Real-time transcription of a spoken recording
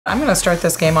I'm gonna start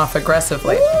this game off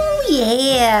aggressively. Ooh,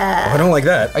 yeah. Oh, I don't like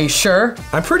that. Are you sure?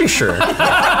 I'm pretty sure. Look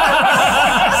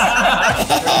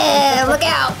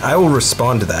out. I will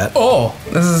respond to that. Oh,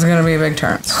 this is gonna be a big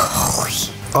turn.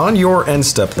 On your end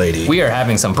step, lady. We are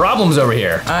having some problems over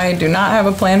here. I do not have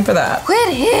a plan for that.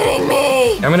 Quit hitting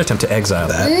me. I'm gonna attempt to exile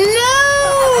that. No.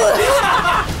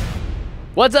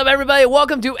 What's up, everybody?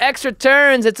 Welcome to Extra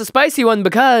Turns. It's a spicy one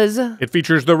because it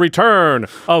features the return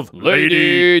of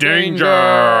Ladee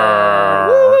Danger.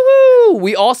 Woo!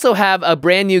 We also have a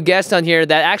brand new guest on here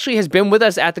that actually has been with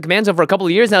us at the command zone for a couple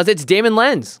of years now. It's Damen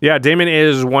Lenz. Yeah, Damen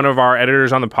is one of our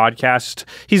editors on the podcast.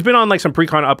 He's been on like some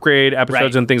pre-con upgrade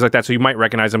episodes and things like that, so you might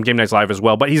recognize him. Game Nights Live as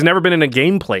well, but he's never been in a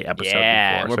gameplay episode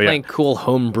before. We're playing cool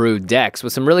homebrew decks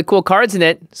with some really cool cards in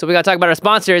it. So we gotta talk about our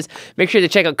sponsors. Make sure to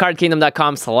check out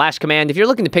cardkingdom.com/command. If you're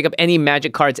looking to pick up any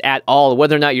magic cards at all,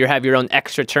 whether or not you have your own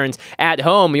extra turns at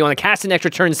home, you want to cast an extra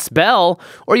turn spell,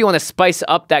 or you want to spice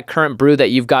up that current brew that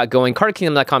you've got going,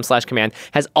 cardkingdom.com/command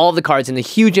has all of the cards in a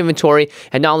huge inventory.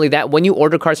 And not only that, when you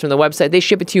order cards from the website, they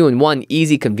ship it to you in one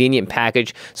easy, convenient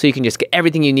package, so you can just get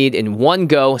everything you need in one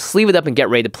go, sleeve it up, and get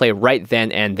ready to play right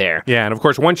then and there. Yeah, and of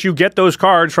course, once you get those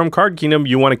cards from Card Kingdom,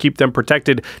 you want to keep them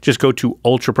protected. Just go to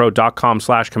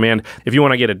ultrapro.com/command. If you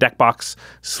want to get a deck box,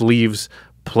 sleeves,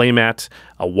 playmat,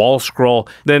 a wall scroll,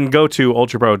 then go to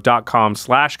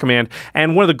ultrapro.com/command.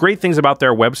 And one of the great things about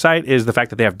their website is the fact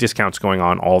that they have discounts going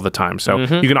on all the time. So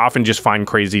you can often just find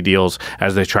crazy deals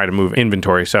as they try to move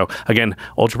inventory. So again,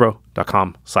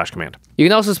 ultrapro.com/command. You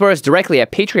can also support us directly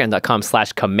at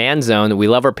patreon.com/command-zone. We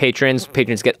love our patrons.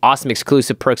 Patrons get awesome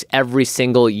exclusive perks every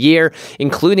single year,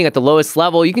 including at the lowest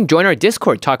level. You can join our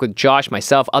Discord, talk with Josh,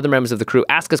 myself, other members of the crew,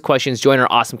 ask us questions, join our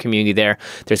awesome community there.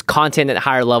 There's content at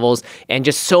higher levels and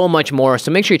just so much more.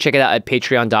 So make sure you check it out at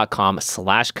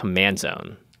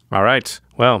patreon.com/command-zone. All right.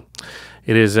 Well,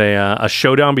 it is a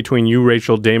showdown between you,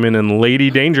 Rachel, Damen, and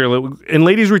Ladee Danger. In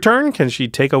Ladee's return, can she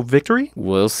take a victory?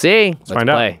 We'll see. Let's find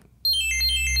play. out.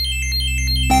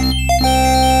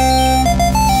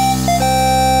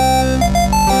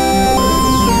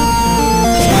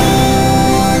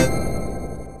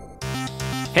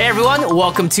 Hey everyone,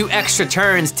 welcome to Extra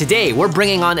Turns. Today, we're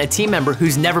bringing on a team member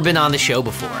who's never been on the show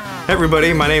before. Hey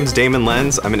everybody, my name's Damen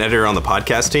Lenz. I'm an editor on the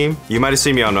podcast team. You might have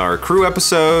seen me on our crew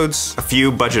episodes, a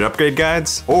few budget upgrade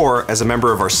guides, or as a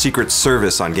member of our Secret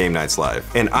Service on Game Nights Live.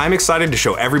 And I'm excited to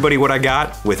show everybody what I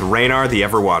got with Ranar the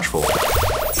Ever Watchful.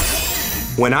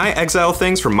 When I exile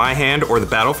things from my hand or the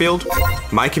battlefield,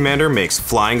 my commander makes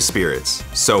flying spirits.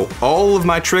 So all of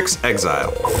my tricks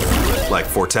exile, like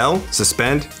foretell,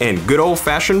 suspend, and good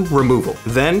old-fashioned removal.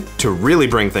 Then, to really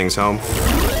bring things home,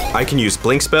 I can use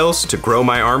blink spells to grow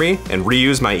my army and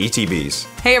reuse my ETBs.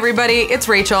 Hey everybody, it's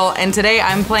Rachel, and today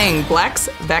I'm playing Blex,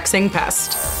 Vexing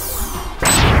Pest.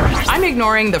 I'm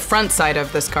ignoring the front side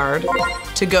of this card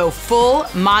to go full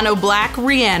mono black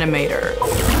Reanimator.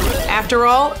 After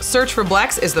all, search for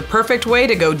Blex is the perfect way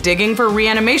to go digging for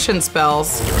reanimation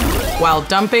spells while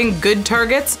dumping good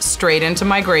targets straight into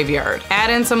my graveyard. Add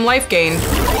in some life gain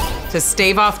to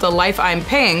stave off the life I'm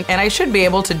paying, and I should be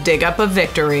able to dig up a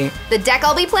victory. The deck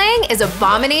I'll be playing is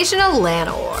Abomination of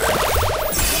Llanowar.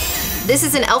 This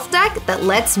is an elf deck that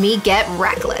lets me get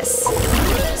reckless.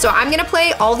 So I'm gonna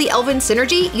play all the elven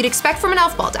synergy you'd expect from an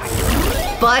elf ball deck.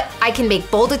 But I can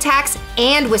make bold attacks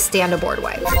and withstand a board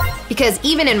wipe. Because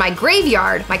even in my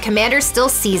graveyard, my commander still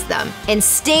sees them and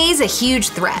stays a huge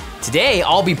threat. Today,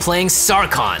 I'll be playing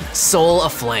Sarkhan, Soul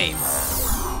Aflame.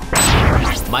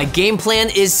 My game plan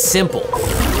is simple.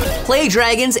 Play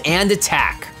dragons and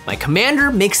attack. My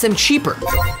commander makes them cheaper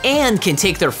and can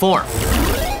take their form.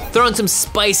 Throw in some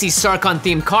spicy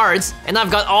Sarkhan-themed cards, and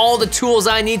I've got all the tools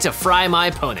I need to fry my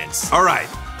opponents. All right,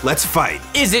 let's fight.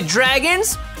 Is it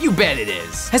dragons? You bet it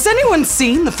is. Has anyone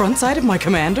seen the front side of my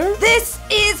commander? This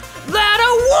is Ladee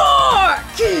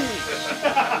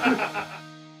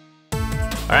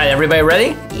All right, everybody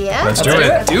ready? Yeah. Let's do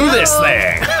it. Do this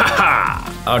thing.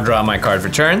 I'll draw my card for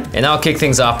turn, and I'll kick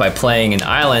things off by playing an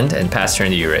island and pass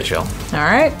turn to you, Rachel. All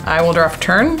right, I will draw for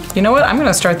turn. You know what? I'm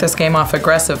gonna start this game off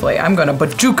aggressively. I'm gonna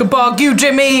bazooka bog you,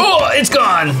 Jimmy. Oh, it's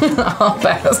gone. I'll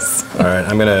pass. All right,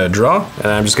 I'm gonna draw,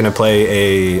 and I'm just gonna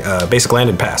play a basic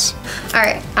land and pass. All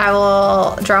right, I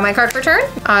will draw my card for turn.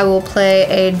 I will play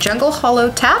a Jungle Hollow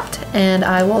tapped, and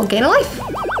I will gain a life.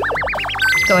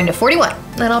 Going to 41.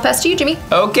 Then I'll pass to you, Jimmy.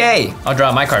 Okay, I'll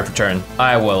draw my card for turn.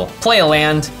 I will play a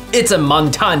land. It's a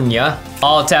Montaña.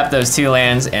 I'll tap those two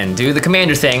lands and do the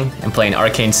commander thing and play an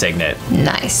Arcane Signet.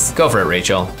 Nice. Go for it,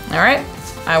 Rachel. All right,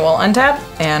 I will untap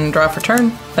and draw for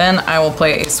turn. Then I will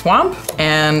play a swamp,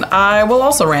 and I will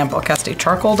also ramp. I'll cast a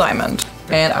Charcoal Diamond.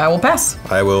 And I will pass.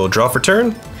 I will draw for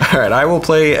turn. All right, I will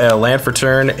play a land for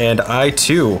turn, and I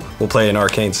too will play an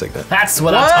arcane signet. That's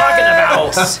what I'm talking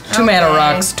about. 2 mana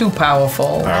rocks, too powerful.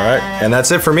 All right, and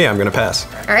that's it for me. I'm gonna pass.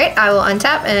 All right, I will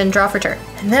untap and draw for turn.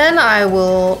 And then I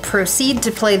will proceed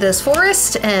to play this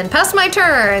forest and pass my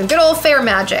turn. Good old fair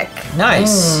magic.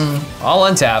 Nice. I'll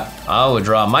untap. I will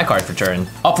draw my card for turn.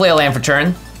 I'll play a land for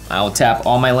turn. I will tap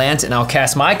all my lands and I'll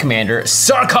cast my commander,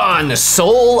 Sarkhan,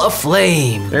 Soul of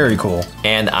Flame. Very cool.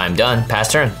 And I'm done. Pass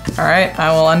turn. All right,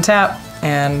 I will untap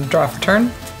and draw for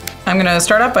turn. I'm gonna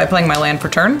start up by playing my land for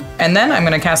turn, and then I'm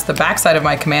gonna cast the backside of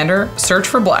my commander, Search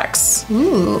for Blex.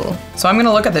 Ooh. So I'm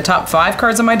gonna look at the top 5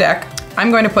 cards of my deck. I'm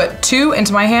going to put 2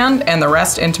 into my hand and the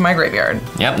rest into my graveyard.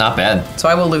 Yep, not bad. So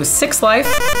I will lose 6 life,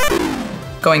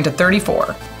 going to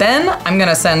 34. Then I'm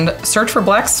gonna send Search for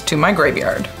Blex to my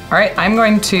graveyard. All right, I'm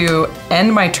going to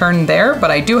end my turn there,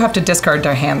 but I do have to discard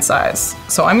to hand size.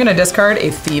 So I'm gonna discard a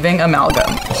Thieving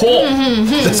Amalgam.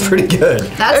 That's pretty good.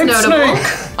 That's notable.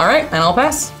 All right, and I'll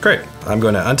pass. Great. I'm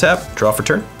going to untap, draw for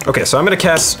turn. Okay, so I'm going to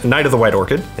cast Knight of the White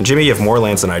Orchid. And Jimmy, you have more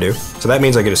lands than I do. So that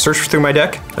means I get to search through my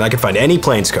deck, and I can find any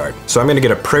Plains card. So I'm going to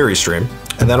get a Prairie Stream,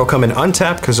 and that'll come in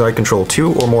untapped because I control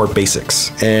 2 or more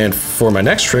basics. And for my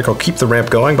next trick, I'll keep the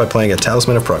ramp going by playing a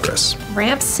Talisman of Progress.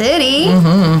 Ramp City.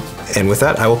 And with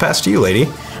that, I will pass to you, lady.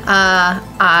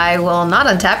 I will not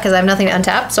untap because I have nothing to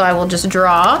untap, so I will just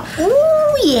draw.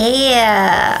 Ooh,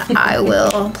 yeah. I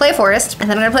will play a forest, and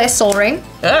then I'm gonna play a Soul Ring.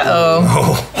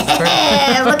 Uh-oh.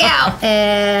 Look out!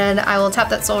 And I will tap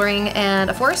that Soul Ring and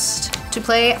a forest to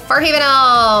play Farhaven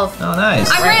Elf. Oh, nice.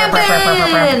 I'm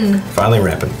ramping! Finally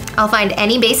ramping. I'll find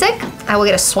any basic. I will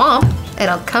get a swamp, and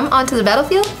I'll come onto the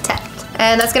battlefield tapped.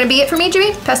 And that's gonna be it for me,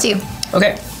 Jimmy. Pass to you.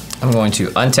 Okay, I'm going to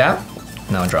untap.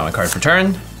 Now I'll draw my card for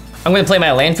turn. I'm going to play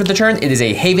my land for the turn. It is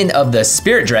a Haven of the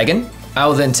Spirit Dragon. I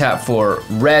will then tap for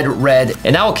red,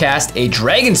 and I will cast a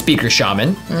Dragon Speaker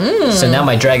Shaman. So now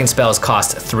my dragon spells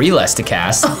cost 3 less to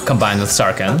cast, combined with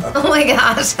Sarkhan. Oh my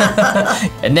gosh.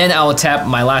 And then I will tap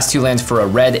my last 2 lands for a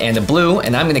red and a blue,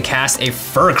 and I'm gonna cast a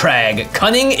Furcrag,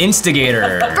 Cunning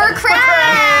Instigator. For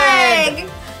Craig!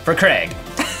 For Craig.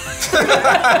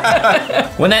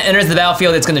 When that enters the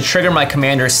battlefield, it's going to trigger my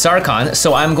commander Sarkhan,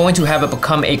 so I'm going to have it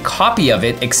become a copy of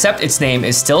it, except its name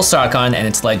is still Sarkhan and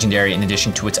it's legendary in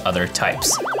addition to its other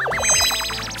types.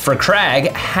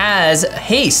 Furcrag has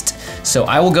haste, so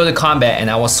I will go to combat and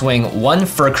I will swing 1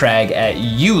 Furcrag at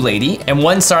you, lady, and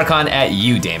 1 Sarkhan at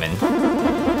you, Damen.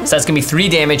 So that's gonna be 3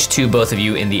 damage to both of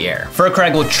you in the air.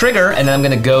 Furcrag will trigger, and then I'm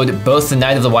gonna goad both the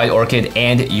Knight of the White Orchid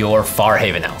and your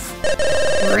Farhaven Elf.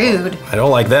 Rude. I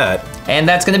don't like that. And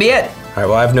that's gonna be it. All right,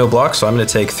 well, I have no blocks, so I'm going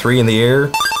to take 3 in the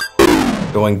air,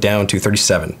 going down to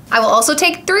 37. I will also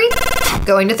take 3,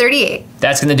 going to 38.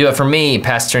 That's gonna do it for me.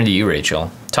 Pass turn to you,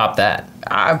 Rachel. Top that.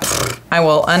 I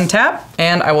will untap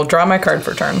and I will draw my card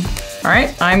for turn. All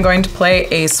right, I'm going to play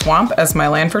a swamp as my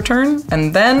land for turn,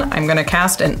 and then I'm gonna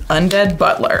cast an Undead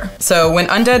Butler. So when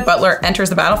Undead Butler enters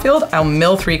the battlefield, I'll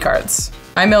mill 3 cards.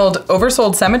 I milled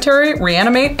Oversold Cemetery,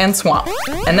 Reanimate, and Swamp.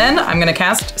 And then I'm gonna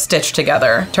cast Stitch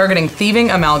Together, targeting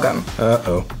Thieving Amalgam.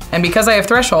 Uh-oh. And because I have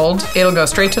Threshold, it'll go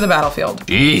straight to the battlefield.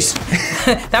 Jeez.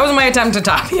 That was my attempt to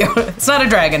top you. It's not a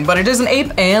dragon, but it is an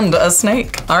ape and a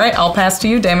snake. All right, I'll pass to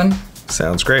you, Damen.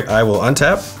 Sounds great. I will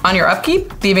untap. On your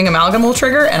upkeep, Thieving Amalgam will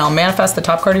trigger, and I'll manifest the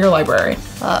top card of your library.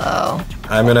 Uh-oh.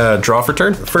 I'm going to draw for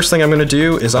turn. The first thing I'm going to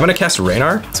do is I'm going to cast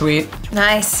Ranar, Sweet.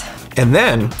 Nice. and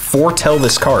then foretell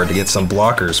this card to get some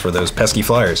blockers for those pesky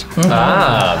flyers.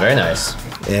 Ah, very nice.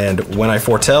 And when I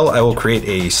foretell, I will create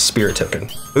a spirit token.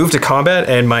 Move to combat,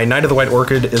 and my Knight of the White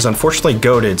Orchid is unfortunately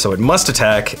goaded, so it must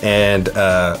attack. And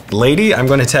lady, I'm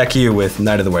going to attack you with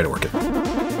Knight of the White Orchid.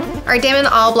 All right, Damen,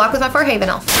 I'll block with my Farhaven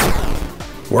Elf.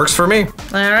 Works for me.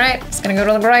 All right, it's gonna go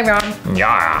to the graveyard.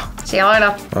 Yeah. See you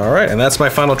later. All right, and that's my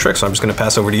final trick, so I'm just going to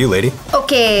pass over to you, lady.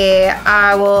 Okay,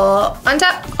 I will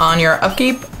untap. On your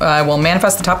upkeep, I will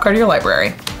manifest the top card of your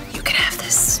library. You can have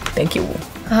this. Thank you.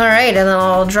 All right, and then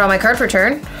I'll draw my card for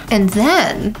turn. And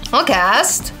then I'll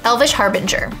cast Elvish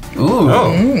Harbinger. Ooh.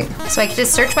 Oh. So I can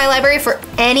just search my library for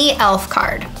any elf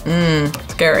card.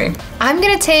 Scary. I'm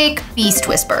gonna take Beast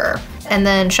Whisperer and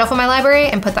then shuffle my library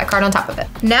and put that card on top of it.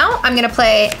 Now I'm gonna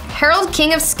play Herald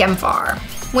King of Skemfar.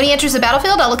 When he enters the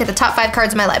battlefield, I'll look at the top 5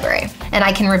 cards in my library, and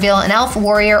I can reveal an elf,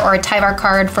 warrior, or a Tyvar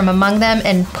card from among them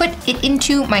and put it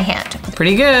into my hand.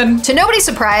 Pretty good. To nobody's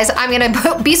surprise, I'm gonna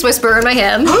put Beast Whisperer in my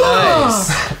hand.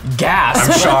 Nice. Gas.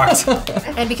 I'm shocked.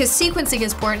 And because sequencing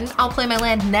is important, I'll play my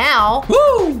land now.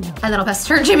 Woo! And then I'll pass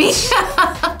the turn, Jimmy.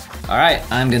 All right,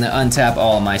 I'm gonna untap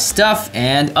all my stuff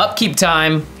and upkeep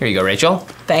time. Here you go, Rachel.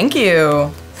 Thank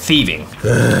you. Thieving.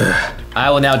 I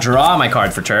will now draw my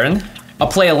card for turn. I'll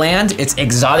play a land. It's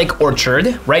Exotic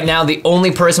Orchard. Right now, the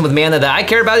only person with mana that I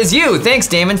care about is you. Thanks,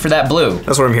 Damon, for that blue.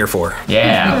 That's what I'm here for.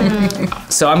 Yeah.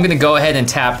 So I'm gonna go ahead and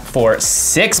tap for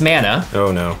 6 mana.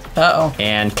 Oh no. Uh-oh.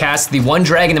 And cast the one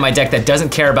dragon in my deck that doesn't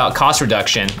care about cost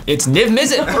reduction. It's Niv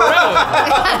Mizzet Rogue.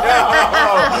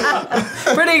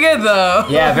 Pretty good, though.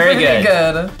 Yeah, very Pretty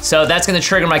good. So that's gonna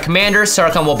trigger my commander.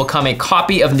 Sarkhan will become a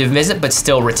copy of Niv Mizzet, but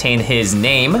still retain his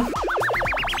name.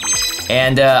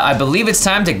 And I believe it's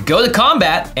time to go to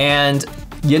combat, and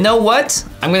you know what?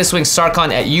 I'm gonna swing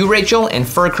Sarkhan at you, Rachel, and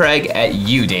Furkrag at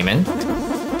you, Damon.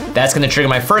 That's gonna trigger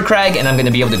my Furkrag, and I'm gonna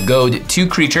be able to goad 2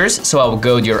 creatures, so I will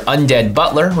goad your Undead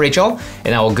Butler, Rachel,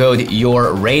 and I will goad your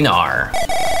Ranar.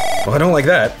 Well, I don't like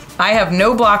that. I have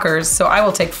no blockers, so I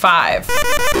will take 5.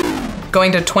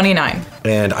 Going to 29.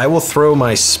 And I will throw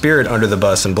my spirit under the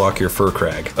bus and block your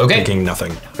Furkrag. Okay. Thinking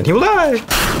nothing. And he will die.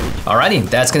 Alrighty,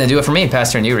 that's gonna do it for me.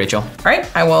 Pass turn to you, Rachel. All right,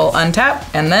 I will untap,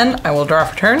 and then I will draw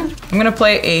for turn. I'm gonna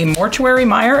play a Mortuary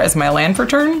Mire as my land for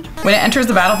turn. When it enters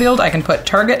the battlefield, I can put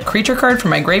target creature card from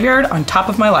my graveyard on top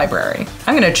of my library.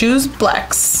 I'm gonna choose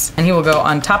Blex, and he will go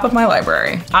on top of my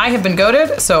library. I have been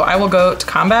goaded, so I will go to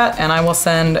combat, and I will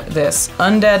send this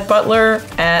Undead Butler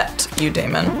at you,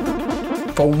 Damon.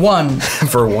 For 1.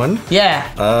 For 1? Yeah.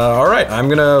 All right, I'm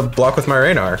gonna block with my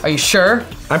Ranar. Are you sure?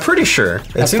 I'm pretty sure.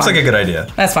 It seems fine. like a good idea.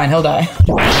 That's fine, he'll die.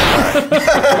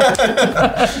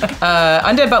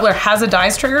 Undead Butler has a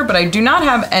dies trigger, but I do not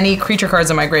have any creature cards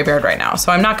in my graveyard right now,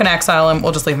 so I'm not gonna exile him.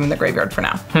 We'll just leave him in the graveyard for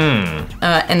now.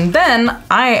 And then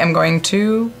I am going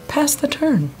to pass the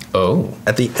turn. Oh.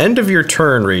 At the end of your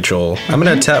turn, Rachel, I'm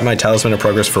gonna tap my Talisman of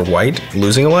Progress for white,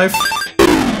 losing a life.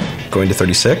 Going to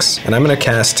 36, and I'm gonna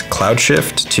cast Cloud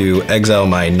Shift to exile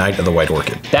my Knight of the White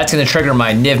Orchid. That's gonna trigger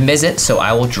my Niv Mizzet, so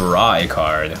I will draw a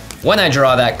card. When I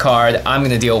draw that card, I'm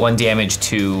gonna deal 1 damage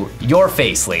to your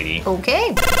face, lady.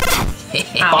 Okay.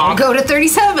 I'll go to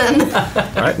 37.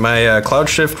 All right, my Cloud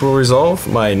Shift will resolve,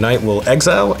 my Knight will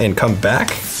exile and come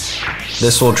back.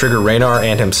 This will trigger Ranar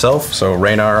and himself. So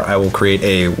Ranar, I will create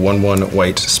a 1/1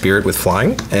 white spirit with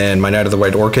flying. And my Knight of the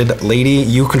White Orchid, lady,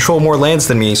 you control more lands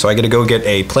than me, so I get to go get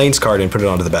a Plains card and put it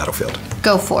onto the battlefield.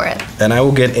 Go for it. And I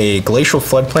will get a Glacial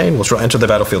Floodplain, which will enter the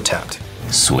battlefield tapped.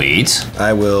 Sweet.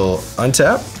 I will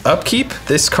untap, upkeep.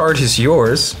 This card is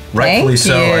yours. Rightfully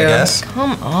so, I guess.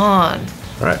 Come on.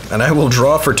 All right, and I will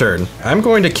draw for turn. I'm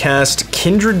going to cast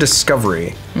Kindred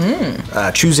Discovery,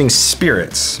 choosing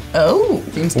spirits. Oh,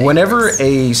 seems dangerous. Whenever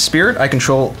a spirit I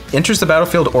control enters the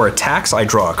battlefield or attacks, I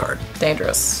draw a card.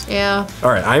 Dangerous. Yeah. All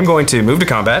right, I'm going to move to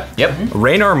combat. Yep.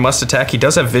 Ranar must attack. He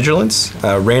does have vigilance.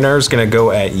 Raynar's gonna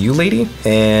go at you, lady,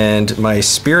 and my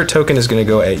spirit token is gonna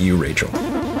go at you, Rachel.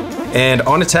 And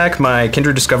on attack, my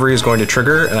Kindred Discovery is going to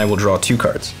trigger, and I will draw 2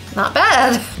 cards. Not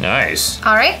bad. Nice.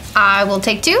 All right, I will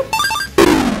take 2.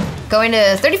 Going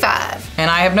to 35. And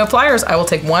I have no flyers. I will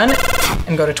take 1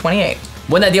 and go to 28.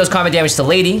 When that deals combat damage to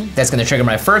lady, that's gonna trigger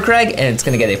my Furkrag, and it's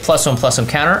gonna get a +1/+1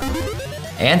 counter.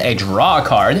 And I draw a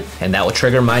card, and that will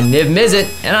trigger my Niv Mizzet,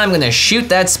 and I'm gonna shoot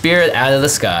that spirit out of the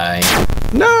sky.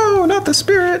 No, not the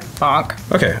spirit. Bonk.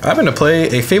 Okay, I'm gonna play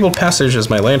a Fabled Passage as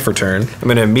my land for turn. I'm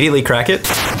gonna immediately crack it,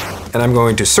 and I'm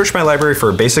going to search my library for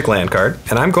a basic land card,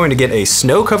 and I'm going to get a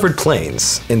Snow-Covered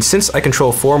Plains. And since I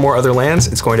control 4 more other lands,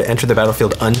 it's going to enter the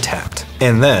battlefield untapped.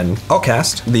 And then I'll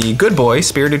cast the good boy,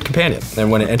 Spirited Companion. And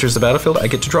when it enters the battlefield, I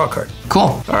get to draw a card.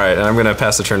 Cool. All right, and I'm gonna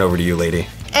pass the turn over to you, lady.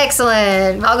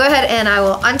 Excellent. I'll go ahead and I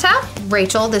will untap.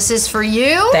 Rachel, this is for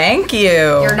you. Thank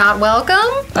you. You're not welcome.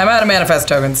 I'm out of manifest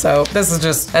token, so this is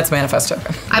just, that's manifest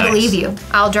token. I believe you.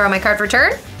 I'll draw my card for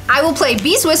turn. I will play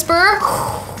Beast Whisperer.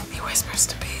 He whispers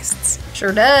to beasts.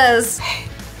 Sure does. Hey,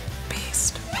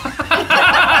 beast. All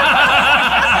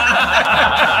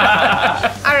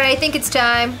right, I think it's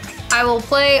time. I will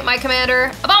play my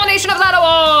commander, Abomination of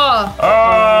Llanowar.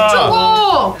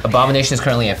 Abomination is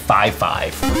currently at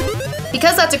 5/5.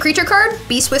 Because that's a creature card,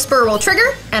 Beast Whisperer will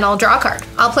trigger, and I'll draw a card.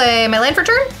 I'll play my land for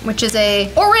turn, which is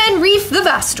a Oran Reef the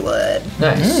Vastwood.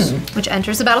 Nice. Which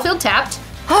enters the battlefield tapped.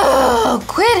 Oh,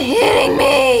 quit hitting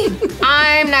me!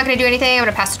 I'm not gonna do anything, I'm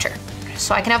gonna pass the turn.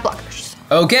 So I can have blockers.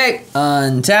 Okay,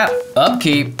 untap,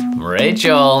 upkeep.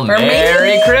 Rachel, For me?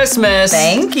 Merry Christmas.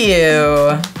 Thank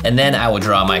you. And then I will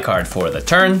draw my card for the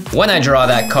turn. When I draw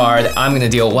that card, I'm gonna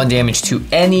deal 1 damage to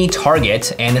any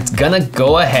target, and it's gonna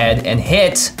go ahead and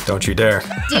hit. Don't you dare.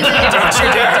 Do it. Don't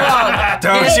you dare.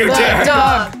 Don't you dare.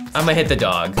 Dog. I'm gonna hit the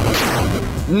dog.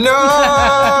 No!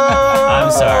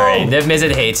 I'm sorry, Niv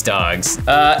Mizzet hates dogs.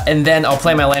 And then I'll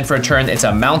play my land for a turn. It's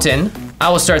a mountain. I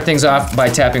will start things off by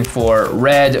tapping for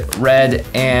red,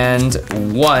 and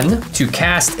 1 to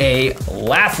cast a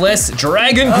Laughless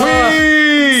Dragon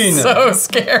Queen! Queen. So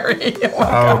scary.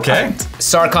 Okay.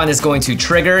 Sarkhan is going to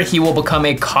trigger. He will become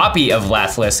a copy of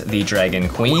Lathless, the Dragon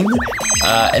Queen.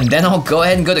 And then I'll go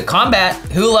ahead and go to combat.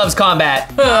 Who loves combat?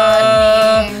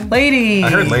 Lady. I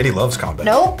heard Lady loves combat.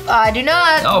 Nope, I do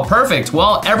not. Oh, perfect.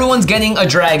 Well, everyone's getting a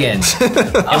dragon.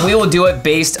 And we will do it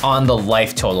based on the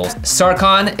life totals.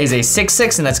 Sarkhan is a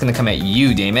 6/6, and that's gonna come at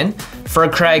you, Damon.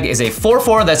 Furkrag is a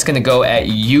 4/4, that's gonna go at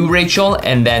you, Rachel.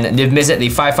 And then Niv-Mizzet, the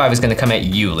 5/5, is gonna come at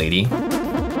you, Lady.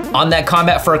 On that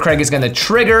combat, Furkrag is gonna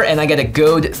trigger, and I get to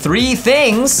goad 3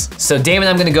 things. So Damon,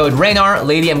 I'm gonna goad Ranar.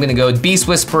 Lady, I'm gonna goad Beast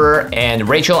Whisperer. And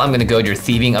Rachel, I'm gonna goad your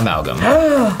Thieving Amalgam.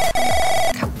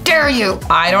 How dare you?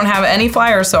 I don't have any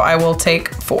flyers, so I will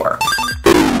take 4.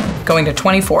 Going to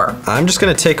 24. I'm just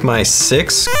gonna take my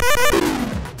 6,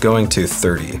 going to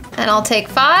 30. And I'll take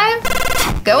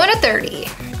 5, going to 30.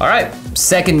 All right,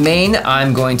 second main,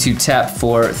 I'm going to tap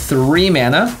for 3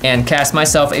 mana and cast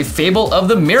myself a Fable of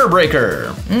the Mirror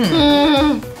Breaker.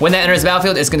 When that enters the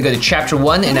battlefield, it's gonna go to Chapter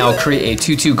 1, and I'll create a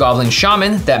 2/2 Goblin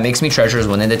Shaman that makes me treasures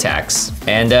when it attacks.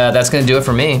 And that's gonna do it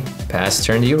for me. Pass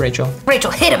turn to you, Rachel.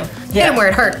 Rachel, hit him. Hit him where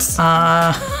it hurts.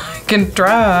 Can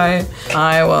try.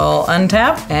 I will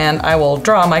untap and I will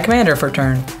draw my commander for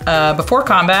turn. Before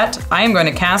combat, I am going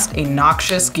to cast a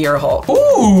Noxious Gearhulk.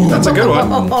 Ooh, that's a good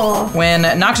one. When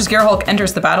Noxious Gearhulk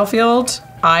enters the battlefield,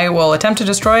 I will attempt to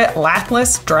destroy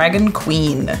Lathless Dragon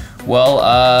Queen. Well,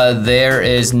 there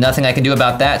is nothing I can do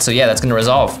about that, so yeah, that's gonna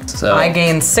resolve. So I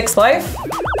gain 6 life,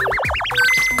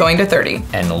 going to 30.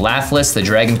 And Lathless, the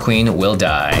Dragon Queen, will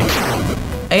die.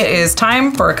 It is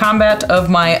time for a combat of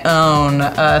my own.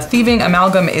 Thieving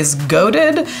Amalgam is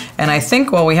goaded, and I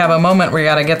think, well, we have a moment where we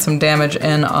gotta get some damage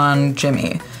in on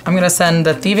Jimmy. I'm gonna send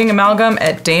the Thieving Amalgam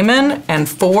at Damon and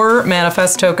 4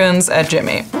 Manifest tokens at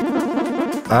Jimmy.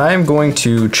 I'm going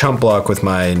to chump block with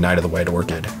my Knight of the White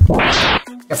Orchid.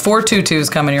 4 2/2s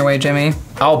coming your way, Jimmy.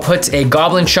 I'll put a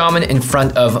Goblin Shaman in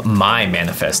front of my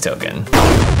Manifest token.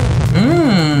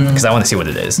 Because I want to see what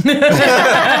it is.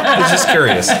 I'm just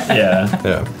curious. Yeah.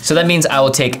 So that means I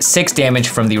will take 6 damage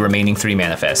from the remaining 3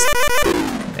 Manifest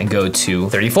and go to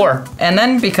 34. And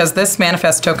then because this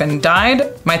Manifest token died,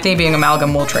 my Thieving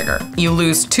Amalgam will trigger. You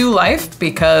lose 2 life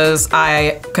because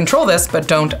I control this but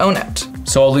don't own it.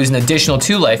 So I'll lose an additional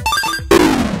 2 life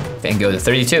and go to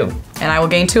 32. And I will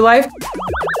gain 2 life,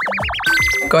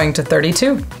 going to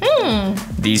 32.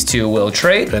 These 2 will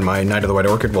trade. And my Knight of the White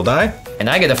Orchid will die. And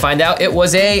I get to find out it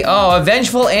was a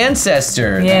Vengeful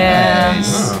Ancestor. Yeah.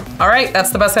 Nice. All right,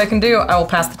 that's the best I can do. I will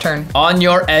pass the turn. On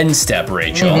your end step,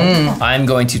 Rachel, I'm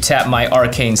going to tap my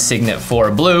Arcane Signet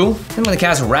for blue. I'm gonna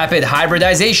cast Rapid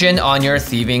Hybridization on your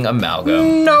Thieving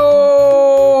Amalgam.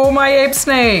 No, my Ape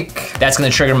Snake. That's gonna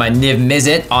trigger my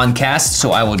Niv-Mizzet on cast,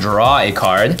 so I will draw a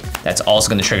card. That's also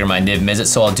gonna trigger my Niv-Mizzet,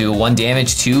 so I'll do 1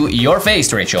 damage to your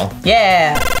face, Rachel.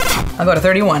 Yeah. I'll go to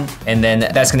 31. And then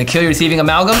that's gonna kill your Thieving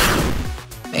Amalgam,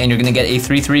 and you're gonna get a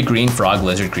 3/3 green frog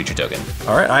lizard creature token.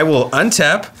 All right, I will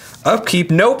untap,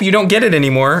 upkeep. Nope, you don't get it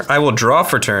anymore. I will draw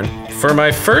for turn. For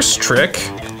my first trick,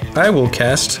 I will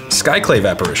cast Skyclave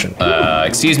Apparition.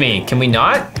 Excuse me, can we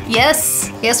not? Yes,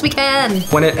 yes we can.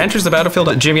 When it enters the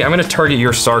battlefield, Jimmy, I'm gonna target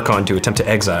your Sarkhan to attempt to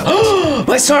exile it.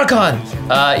 My Sarkhan!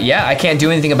 Yeah, I can't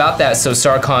do anything about that, so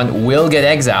Sarkhan will get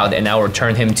exiled, and I'll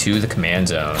return him to the command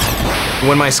zone.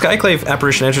 When my Skyclave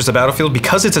Apparition enters the battlefield,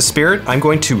 because it's a spirit, I'm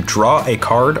going to draw a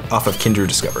card off of Kindred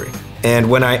Discovery. And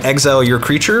when I exile your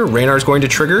creature, Ranar is going to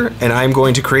trigger, and I'm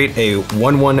going to create a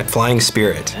 1/1 flying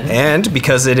spirit. And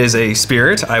because it is a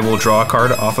spirit, I will draw a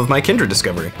card off of my Kindred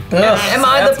Discovery. Am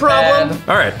I the problem?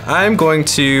 All right, I'm going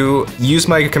to use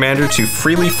my commander to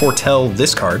freely foretell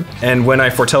this card. And when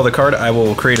I foretell the card, I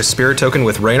will create a spirit token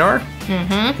with Ranar,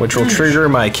 which will trigger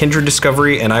my Kindred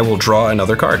Discovery, and I will draw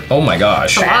another card. Oh my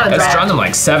gosh. That's drawn them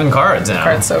like 7 cards now.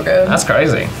 Card's so good. That's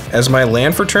crazy. As my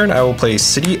land for turn, I will play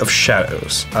City of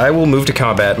Shadows. I will move to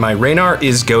combat. My Ranar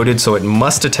is goaded, so it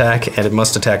must attack, and it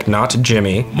must attack not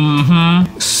Jimmy.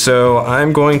 So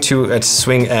I'm going to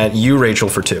swing at you, Rachel,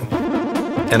 for 2.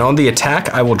 And on the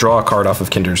attack, I will draw a card off of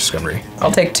Kindred Discovery.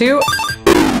 I'll take 2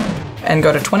 and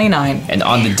go to 29. And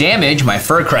on the damage, my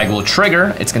Furkrag will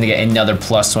trigger. It's gonna get another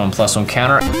 +1/+1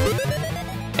 counter.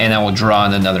 And I will draw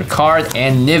in another card,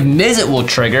 and Niv-Mizzet will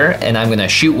trigger, and I'm gonna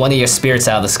shoot one of your spirits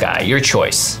out of the sky. Your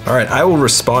choice. All right, I will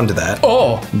respond to that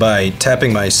by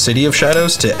tapping my City of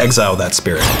Shadows to exile that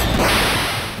spirit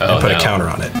and put a counter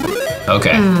on it.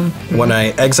 Okay. When I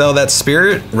exile that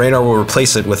spirit, Ranar will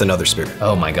replace it with another spirit,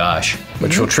 Oh my gosh.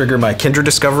 which will trigger my Kindred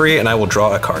Discovery, and I will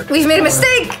draw a card. We've made a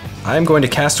mistake. I'm going to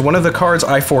cast one of the cards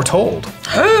I foretold.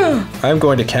 I'm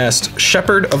going to cast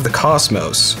Shepherd of the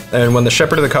Cosmos. And when the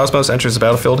Shepherd of the Cosmos enters the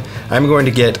battlefield, I'm going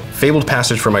to get Fabled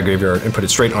Passage from my graveyard and put it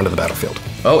straight onto the battlefield.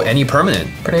 Oh, any permanent.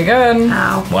 Pretty good.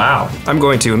 Wow. I'm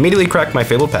going to immediately crack my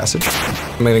Fabled Passage.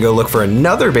 I'm going to go look for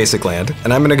another basic land,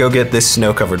 and I'm going to go get this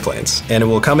Snow-Covered Plains. And it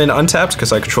will come in untapped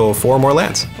because I control 4 more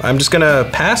lands. I'm just going to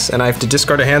pass, and I have to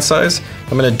discard a hand size.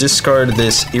 I'm going to discard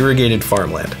this Irrigated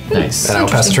Farmland. Nice. And I'll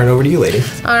pass the turn over to you, lady.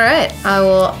 All right, I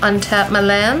will untap my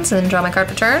lands and draw my card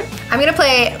for turn. I'm gonna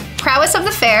play Prowess of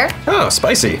the Fair. Oh,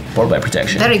 spicy. Board by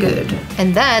protection. Very good.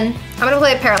 And then I'm gonna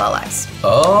play Parallel Lives.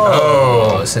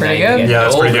 Oh, so pretty now you good. get Yeah,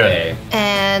 that's pretty Overlay.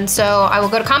 And so I will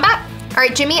go to combat. All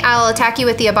right, Jimmy, I will attack you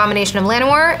with the Abomination of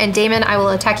Llanowar, and Damon, I will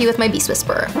attack you with my Beast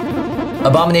Whisperer.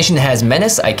 Abomination has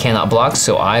Menace. I cannot block,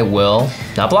 so I will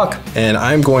not block. And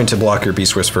I'm going to block your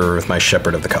Beast Whisperer with my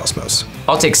Shepherd of the Cosmos.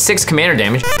 I'll take 6 commander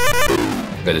damage.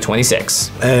 Go to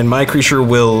 26. And my creature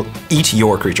will eat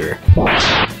your creature.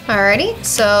 Alrighty,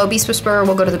 so Beast Whisperer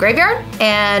will go to the graveyard,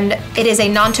 and it is a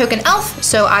non-token elf,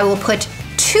 so I will put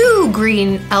 2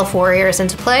 green elf warriors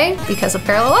into play because of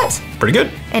Parallel Lives. Pretty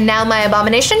good. And now my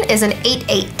Abomination is an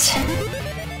 8/8.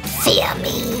 Fear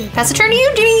me. Pass the turn to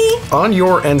you, Jimmy. On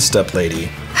your end step, lady,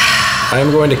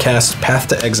 I'm going to cast Path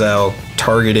to Exile,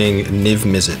 targeting Niv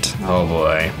Mizzet. Oh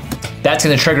boy. That's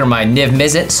gonna trigger my Niv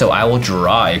Mizzet, so I will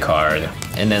draw a card.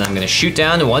 And then I'm gonna shoot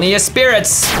down one of your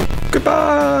spirits.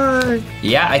 Goodbye.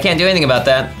 Yeah, I can't do anything about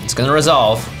that. It's gonna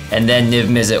resolve. And then Niv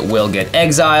Mizzet will get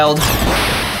exiled.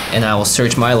 And I will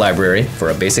search my library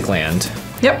for a basic land.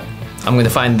 Yep. I'm gonna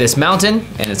find this mountain,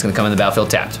 and it's gonna come in the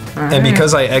battlefield tapped. And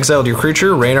because I exiled your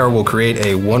creature, Ranar will create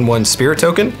a 1/1 spirit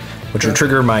token, which will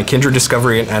trigger my Kindred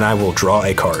Discovery, and I will draw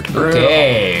a card.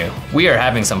 Okay, we are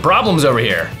having some problems over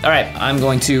here. All right, I'm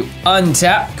going to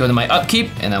untap, go to my upkeep,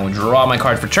 and I will draw my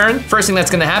card for turn. First thing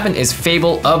that's gonna happen is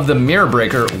Fable of the Mirror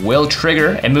Breaker will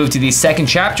trigger and move to the second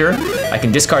chapter. I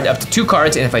can discard up to 2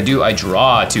 cards, and if I do, I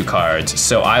draw 2 cards.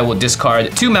 So I will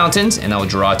discard 2 mountains, and I will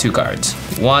draw 2 cards.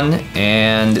 1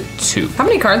 and 2. How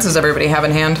many cards does everybody have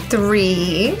in hand?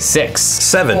 3. 6.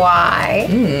 7.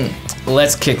 Why?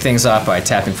 Let's kick things off by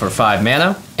tapping for 5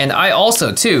 mana. And I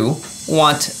also, too,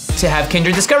 want to have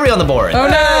Kindred Discovery on the board. Oh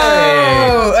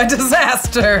no! A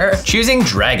disaster! Choosing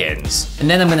dragons. And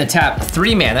then I'm gonna tap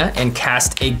 3 mana and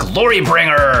cast a Glory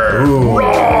Bringer.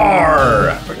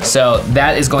 Roar! So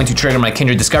that is going to trigger my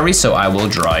Kindred Discovery, so I will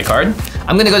draw a card.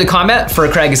 I'm gonna go to combat. Fur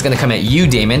Crag is gonna come at you,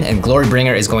 Damon, and Glory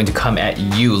Bringer is going to come at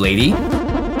you, lady.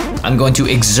 I'm going to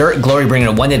exert Glory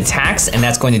Bringer when it attacks, and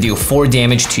that's going to do 4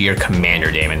 damage to your commander,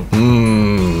 Damon.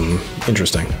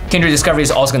 Interesting. Kindred Discovery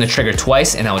is also going to trigger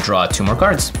twice, and I will draw 2 more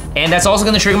cards. And that's also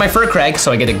going to trigger my Fur Crag,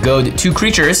 so I get to goad 2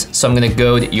 creatures. So I'm going to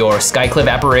goad your Skycliff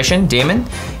Apparition, Damon,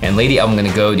 and lady, I'm going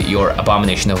to goad your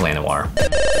Abomination of Llanowar.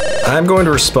 I'm going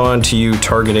to respond to you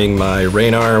targeting my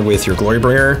Ranar with your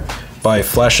Glorybringer by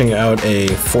flashing out a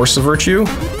Force of Virtue,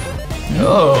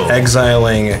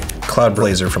 exiling Cloud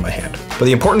Blazer from my hand. But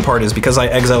the important part is because I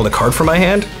exiled a card from my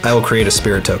hand, I will create a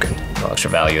spirit token. No extra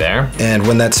value there. And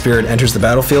when that spirit enters the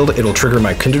battlefield, it'll trigger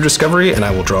my Kindred Discovery and I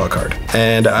will draw a card.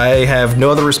 And I have no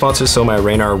other responses, so my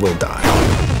Ranar will die.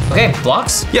 Okay,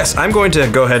 blocks? Yes, I'm going to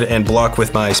go ahead and block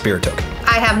with my spirit token.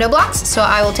 I have no blocks, so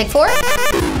I will take 4.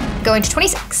 Going to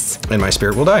 26. And my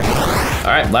spirit will die.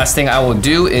 All right, last thing I will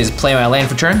do is play my land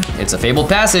for turn. It's a Fabled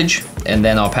Passage, and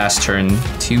then I'll pass turn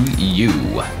to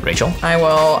you, Rachel. I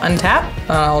will untap,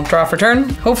 I'll draw for turn.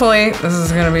 Hopefully, this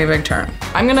is gonna be a big turn.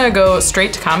 I'm gonna go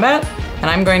straight to combat, and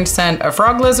I'm going to send a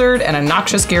Frog Lizard and a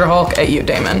Noxious Gear Hulk at you,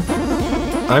 Damon.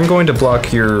 I'm going to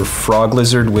block your Frog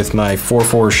Lizard with my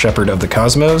 4/4 Shepherd of the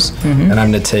Cosmos, and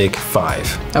I'm gonna take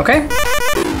 5. Okay,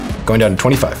 Going down to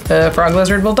 25. the Frog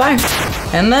Lizard will die.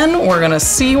 And then we're gonna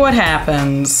see what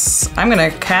happens. I'm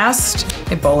gonna cast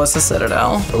a Bolus of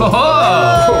Citadel.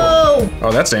 Oh,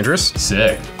 that's dangerous.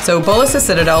 Sick. So Bolus of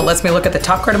Citadel lets me look at the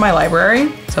top card of my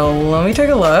library. So let me take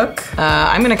a look.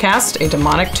 I'm gonna cast a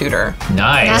Demonic Tutor.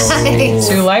 Nice. Nice.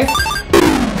 2 life,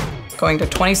 going to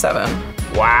 27.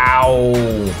 Wow.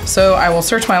 So I will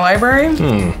search my library.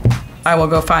 I will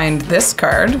go find this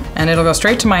card, and it'll go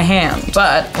straight to my hand.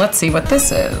 But let's see what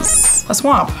this is. A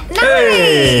swamp.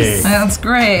 Nice. That's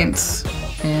great.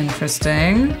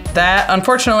 Interesting. That,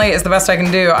 unfortunately, is the best I can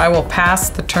do. I will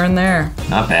pass the turn there.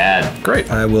 Not bad.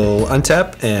 Great. I will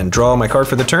untap and draw my card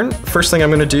for the turn. First thing I'm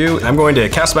gonna do, I'm going to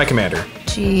cast my commander.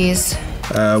 Jeez.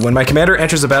 When my commander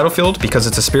enters the battlefield, because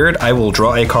it's a spirit, I will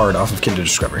draw a card off of Kindred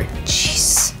Discovery.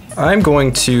 Jeez. I'm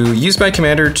going to use my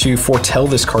commander to foretell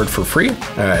this card for free.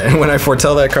 And when I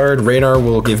foretell that card, Ranar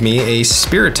will give me a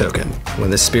spirit token.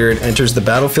 When the spirit enters the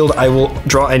battlefield, I will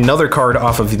draw another card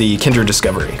off of the Kindred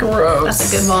Discovery. Gross.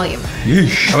 That's a good volume.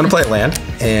 I'm gonna play it land,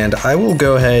 and I will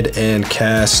go ahead and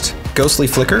cast Ghostly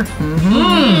Flicker.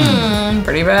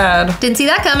 Pretty bad. Didn't see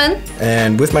that coming.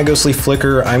 And with my Ghostly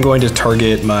Flicker, I'm going to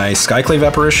target my Skyclave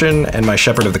Apparition and my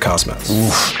Shepherd of the Cosmos.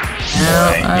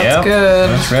 That's good.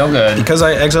 That's real good. Because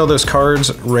I exile those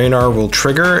cards, Ranar will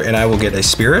trigger and I will get a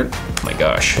Spirit. Oh my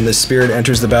gosh. When this Spirit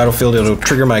enters the battlefield, it'll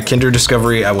trigger my Kindred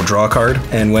Discovery, I will draw a card.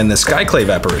 And when the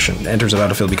Skyclave Apparition enters the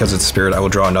battlefield because it's a Spirit, I will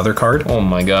draw another card. Oh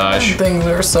my gosh. Things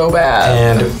are so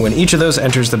bad. And when each of those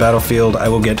enters the battlefield, I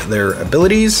will get their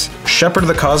abilities. Shepherd of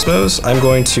the Cosmos, I'm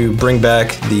going to bring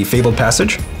back the Fabled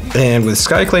Passage. And with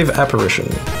Skyclave Apparition,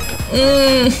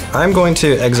 I'm going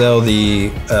to exile the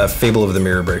Fable of the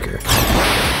Mirror Breaker.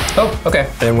 Oh, okay.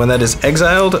 And when that is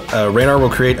exiled, Ranar will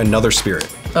create another Spirit.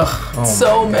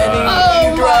 So many.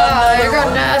 Oh my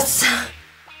goodness.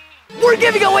 We're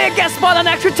giving away a guest spot on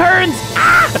Extra Turns!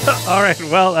 All right,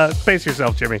 well, pace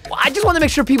yourself, Jimmy. I just want to make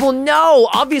sure people know.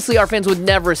 Obviously, our fans would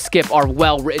never skip our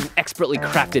well-written, expertly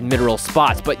crafted mid-roll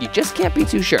spots, but you just can't be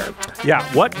too sure. Yeah,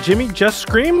 what Jimmy just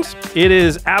screamed? It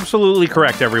is absolutely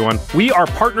correct, everyone. We are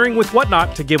partnering with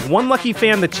Whatnot to give one lucky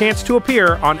fan the chance to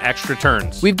appear on Extra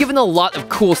Turns. We've given a lot of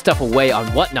cool stuff away on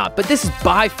Whatnot, but this is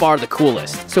by far the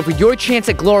coolest. So for your chance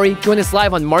at glory, join us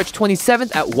live on March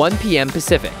 27th at 1 p.m.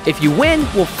 Pacific. If you win,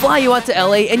 we'll fly you out to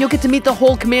LA and you'll get to meet the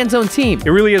whole Command Zone team. It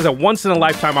really is a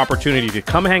once-in-a-lifetime opportunity to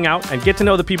come hang out and get to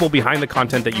know the people behind the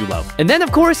content that you love. And then,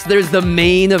 of course, there's the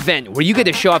main event, where you get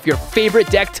to show off your favorite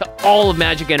deck to all of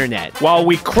Magic Internet. While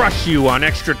we crush you on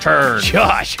Extra Turns.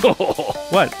 Josh!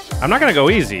 What? I'm not gonna go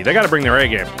easy. They gotta bring their A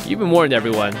game. You've been warned,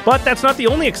 everyone. But that's not the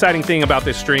only exciting thing about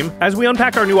this stream. As we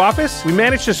unpack our new office, we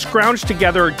managed to scrounge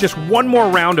together just one more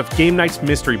round of Game Night's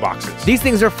mystery boxes. These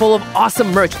things are full of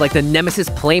awesome merch like the Nemesis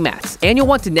playmats. And you'll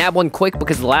want to nab one quick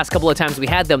because the last couple of times we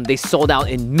had them, they sold out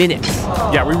in minutes.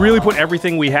 Yeah, we really put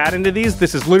everything we had into these.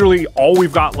 This is literally all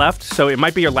we've got left, so it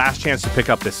might be your last chance to pick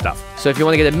up this stuff. So if you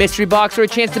want to get a mystery box or a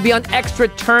chance to be on Extra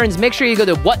Turns, make sure you go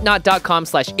to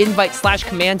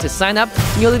whatnot.com/invite/command to sign up,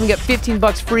 and you'll even get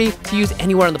 $15 free to use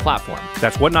anywhere on the platform.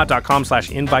 That's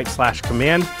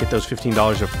whatnot.com/invite/command. Get those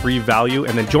 $15 of free value,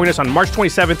 and then join us on March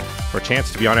 27th for a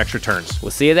chance to be on Extra Turns.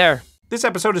 We'll see you there. This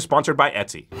episode is sponsored by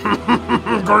Etsy.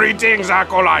 Greetings,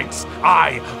 acolytes.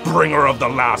 I, bringer of the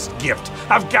last gift,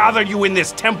 have gathered you in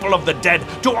this temple of the dead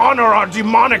to honor our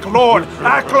demonic lord,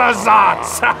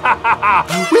 Achlazatz,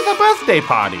 with a birthday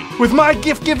party. With my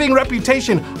gift-giving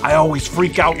reputation, I always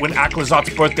freak out when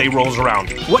Achlazatz's birthday rolls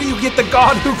around. What do you get the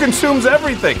god who consumes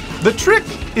everything? The trick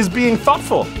is being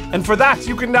thoughtful, and for that,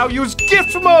 you can now use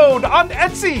gift mode on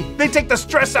Etsy. They take the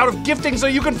stress out of gifting so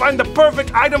you can find the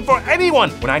perfect item for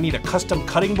anyone. When I need a custom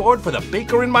cutting board for the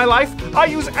baker in my life, I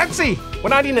use Etsy.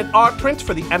 When I need an art print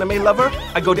for the anime lover,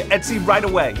 I go to Etsy right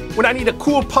away. When I need a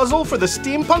cool puzzle for the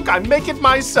steampunk, I make it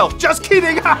myself. Just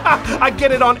kidding, I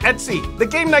get it on Etsy. The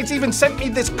Game Nights even sent me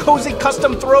this cozy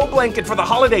custom throw blanket for the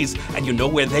holidays. And you know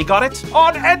where they got it?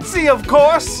 On Etsy, of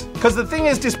course. Because the thing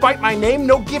is, despite my name,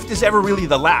 no gift is ever really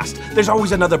the last. There's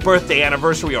always another birthday,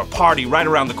 anniversary, or party right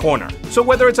around the corner. So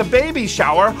whether it's a baby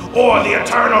shower or the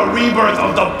eternal rebirth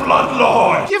of the Blood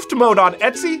Lord, gift mode on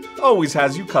Etsy always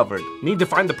has you covered. Need to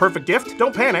find the perfect gift?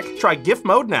 Don't panic, try gift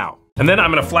mode now. And then I'm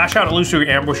gonna flash out Illusory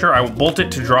Ambusher. I will bolt it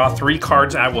to draw 3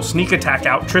 cards. I will sneak attack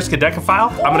out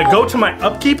Triskaidekaphile. I'm gonna go to my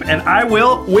upkeep and I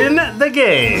will win the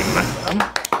game.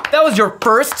 That was your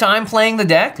first time playing the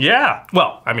deck? Yeah,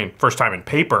 well, I mean, first time in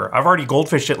paper. I've already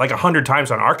goldfished it like 100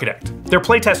 times on ARCHIDEKT. Their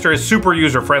playtester is super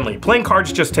user-friendly. Playing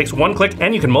cards just takes 1 click,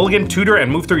 and you can mulligan, tutor, and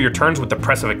move through your turns with the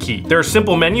press of a key. There are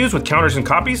simple menus with counters and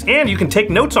copies, and you can take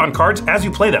notes on cards as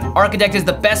you play them. ARCHIDEKT is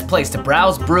the best place to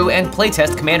browse, brew, and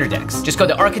playtest Commander decks. Just go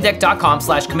to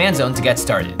archidekt.com/command-zone to get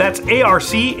started. That's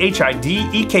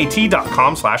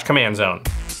ARCHIDEKT.com/command-zone.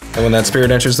 And when that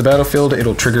spirit enters the battlefield,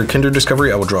 it'll trigger Kindred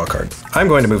Discovery, I will draw a card. I'm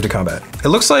going to move to combat. It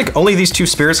looks like only these 2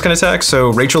 spirits can attack, so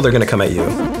Rachel, they're gonna come at you.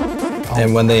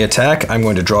 And when they attack, I'm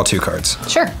going to draw 2 cards.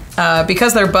 Sure.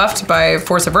 Because they're buffed by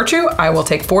Force of Virtue, I will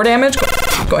take 4 damage,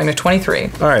 going to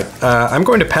 23. All right, I'm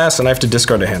going to pass and I have to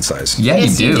discard a hand size. Yeah,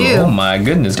 Yes, you do. Oh my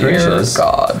goodness gracious. Dear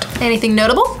God. Anything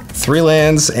notable? 3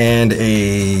 lands and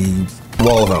a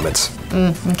Wall of Omens.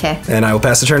 Okay. And I will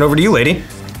pass the turn over to you, lady.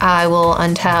 I will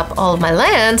untap all of my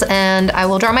lands and I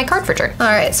will draw my card for turn. All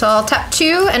right, so I'll tap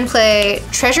 2 and play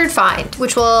Treasured Find,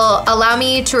 which will allow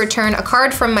me to return a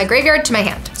card from my graveyard to my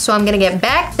hand. So I'm gonna get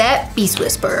back that Beast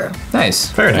Whisperer.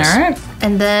 Nice. Very nice. All right.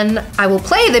 And then I will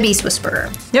play the Beast Whisperer.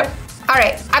 Yep. All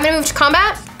right, I'm gonna move to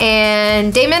combat,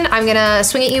 and Damen, I'm gonna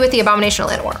swing at you with the Abomination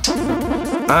of Llanowar.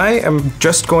 I am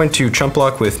just going to chump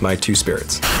block with my 2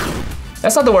 spirits.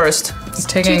 That's not the worst.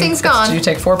 Taking, 2 things gone. You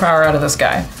take 4 power out of this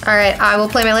guy. All right, I will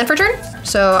play my land for turn.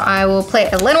 So I will play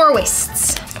a Llanowar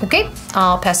Wastes. Okay,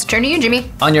 I'll pass the turn to you,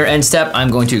 Jimmy. On your end step, I'm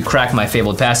going to crack my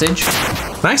Fabled Passage.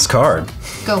 Nice card.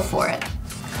 Go for it.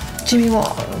 Jimmy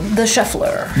Wong, the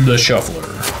shuffler. The shuffler.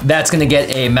 That's gonna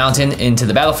get a mountain into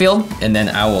the battlefield, and then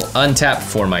I will untap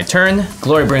for my turn.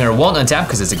 Glorybringer won't untap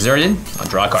because it's exerted. I'll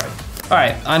draw a card. All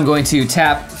right, I'm going to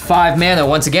tap 5 mana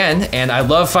once again, and I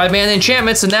love 5 mana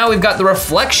enchantments, so now we've got the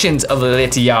reflections of the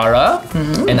Tiara,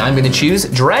 and I'm gonna choose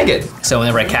Dragon. So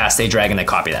whenever I cast a dragon, I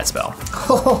copy that spell.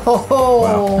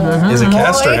 Wow. Is it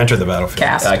cast or enter the battlefield?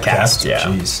 Cast. Cast, yeah.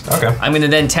 Jeez. Okay. I'm gonna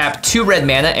then tap 2 red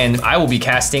mana, and I will be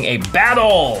casting a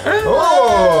battle.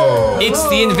 Oh! It's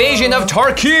the invasion of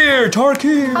Tarkir.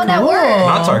 How'd that work?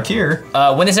 Not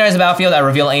Tarkir. When this enters the battlefield, I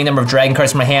reveal any number of dragon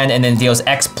cards from my hand, and then deals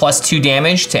X plus 2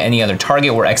 damage to any other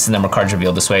target, where X is the number of cards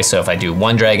revealed this way. So if I do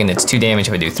 1 dragon, it's 2 damage.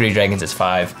 If I do 3 dragons, it's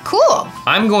 5. Cool.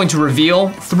 I'm going to reveal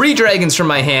 3 dragons from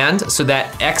my hand, so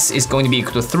that X is going to be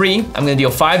equal to 3. I'm gonna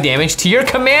deal 5 damage to your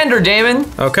commander, Damon.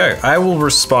 Okay, I will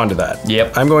respond to that.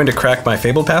 Yep. I'm going to crack my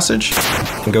Fabled Passage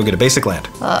and go get a basic land.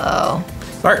 Uh-oh.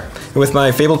 All right, with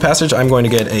my Fabled Passage, I'm going to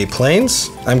get a Plains.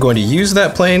 I'm going to use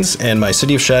that Plains and my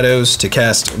City of Shadows to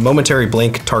cast Momentary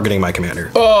Blink, targeting my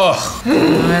commander. Oh,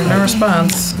 No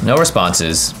response. no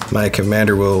responses. My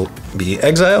commander will be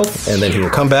exiled, and then he will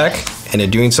come back, and in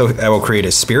doing so, I will create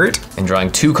a Spirit, And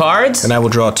drawing 2 cards. and I will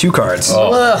draw 2 cards.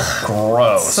 Oh,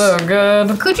 gross. So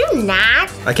good. Could you not?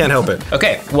 I can't help it.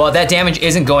 Okay, well that damage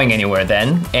isn't going anywhere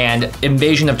then, and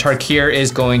Invasion of Tarkir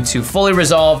is going to fully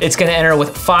resolve. It's gonna enter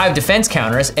with 5 defense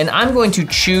counters, and I'm going to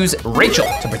choose Rachel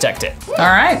to protect it. All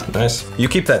right. Nice. You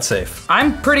keep that safe.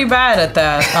 I'm pretty bad at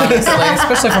that, honestly,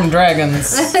 especially from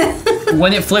dragons.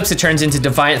 When it flips, it turns into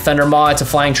Defiant Thunder Maw. It's a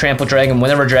flying trample dragon.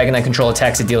 Whenever a dragon I control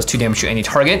attacks, it deals 2 damage to any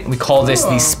target. We call this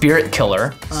the Spirit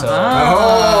Killer. So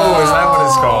Oh, is that what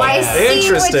it's called? I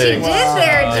see what you did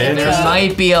there, Jimmy. it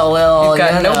might be a little, You've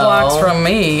got you no know. blocks from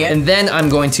me. And then I'm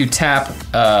going to tap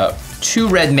 2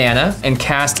 red mana and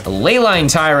cast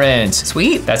Leyline Tyrant.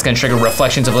 Sweet. That's gonna trigger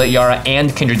Reflections of Yara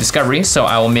and Kindred Discovery, so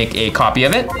I will make a copy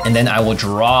of it, and then I will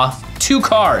draw 2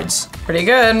 cards. Pretty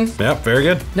good. Yep, very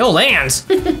good. No lands.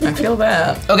 I feel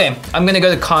that. Okay, I'm gonna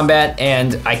go to combat,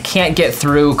 and I can't get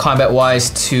through combat-wise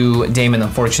to Damon,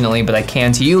 unfortunately, but I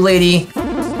can to you, lady.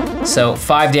 So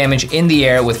 5 damage in the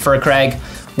air with Furcrag.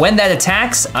 When that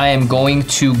attacks, I am going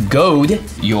to goad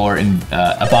your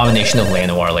Abomination of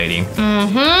Llanowar, lady.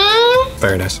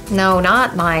 Very nice. No,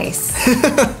 not nice.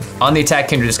 On the attack,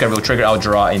 Kindred Discovery will trigger. I'll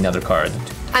draw another card.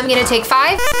 I'm gonna take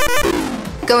 5,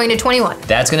 going to 21.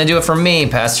 That's gonna do it for me.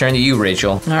 Pass turn to you,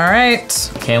 Rachel. All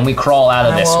right. Can we crawl out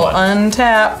of I this will one?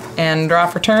 untap and draw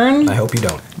for turn. I hope you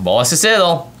don't. Boss is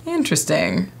it'll.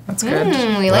 Interesting. That's good.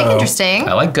 We like interesting.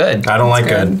 I like good. I don't like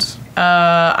Good. good.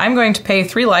 I'm going to pay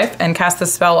 3 life and cast the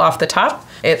spell off the top.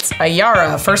 It's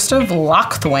Ayara, first of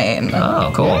Lochthwain.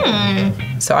 Oh,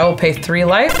 cool. So I will pay 3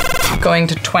 life, going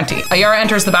to 20. Ayara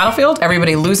enters the battlefield,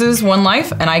 everybody loses 1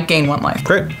 life, and I gain 1 life.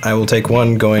 Great. I will take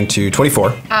 1 going to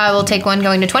 24. I will take 1,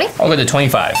 going to 20. I'll go to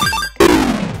 25.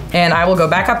 And I will go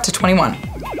back up to 21.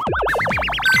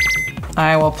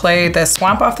 I will play this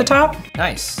swamp off the top.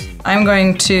 Nice. I'm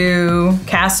going to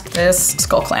cast this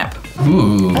Skull Clamp.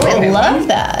 Ooh. I love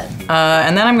that.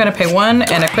 And then I'm gonna pay 1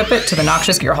 and equip it to the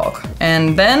Noxious Gearhulk.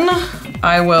 And then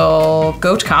I will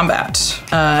go to combat.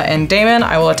 And Damon,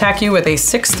 I will attack you with a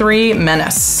 6/3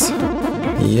 Menace.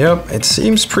 Yep, it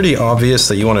seems pretty obvious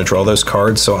that you want to draw those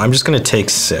cards, so I'm just going to take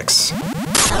 6.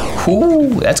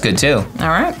 Ooh, that's good too. All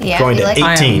right. Yeah, Going we to like 8.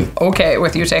 I am 18. okay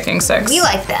with you taking 6. We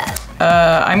like that.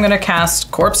 I'm gonna cast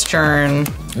Corpse Churn.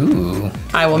 Ooh.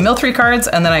 I will mill 3 cards,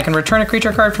 and then I can return a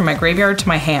creature card from my graveyard to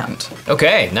my hand.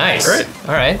 Okay, nice. Great.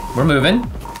 All right, we're moving.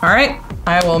 All right,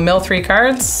 I will mill 3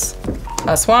 cards,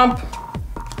 a swamp,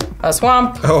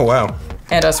 Oh, wow.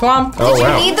 and a swamp, Oh, Did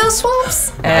wow. you need those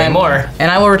swamps? and more.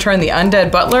 And I will return the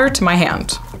Undead Butler to my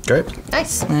hand. Great.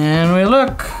 Nice. And we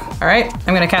look. All right,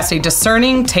 I'm gonna cast a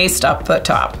Discerning Taste up the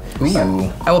top.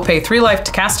 Ooh. I will pay 3 life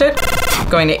to cast it,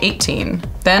 going to 18.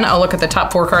 Then I'll look at the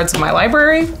top 4 cards of my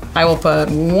library. I will put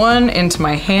 1 into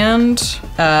my hand.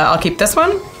 I'll keep this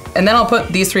one, and then I'll put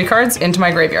these 3 cards into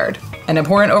my graveyard. An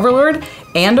Abhorrent Overlord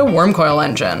and a Wormcoil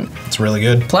Engine, It's really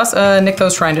good. plus a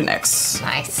Nykthos Shrine to Nyx.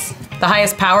 Nice. The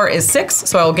highest power is 6,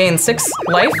 so I will gain 6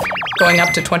 life, going up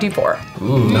to 24.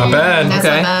 Not bad. That's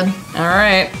Okay. not bad. All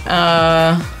right,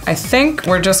 I think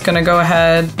we're just gonna go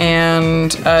ahead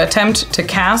and attempt to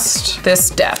cast this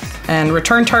Death and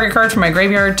return target card from my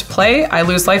graveyard to play. I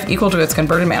lose life equal to its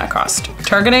converted mana cost,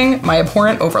 targeting my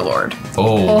Abhorrent Overlord.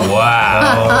 Oh,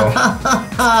 wow.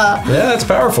 Yeah, that's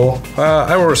powerful.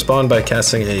 I will respond by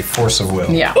casting a Force of Will.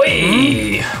 Yeah.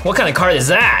 Wait, what kind of card is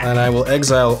that? And I will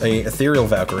exile a Ethereal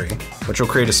Valkyrie, which will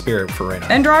create a spirit for Ranar.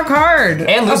 And draw a card.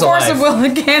 And lose a Force life. of Will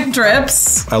and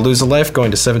cantrips. I'll lose a life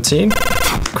going to 17.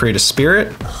 create a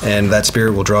spirit, and that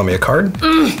spirit will draw me a card.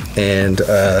 And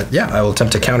yeah, I will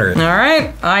attempt to counter it. All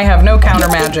right, I have no counter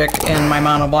magic in my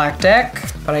mono black deck,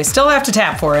 but I still have to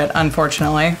tap for it,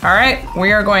 unfortunately. All right,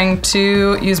 we are going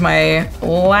to use my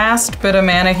last bit of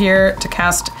mana here to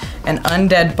cast an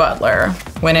Undead Butler.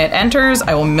 When it enters,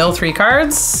 I will mill 3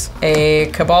 cards, a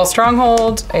Cabal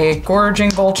Stronghold, a Gorging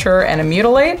Vulture, and a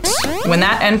Mutilate. When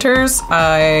that enters,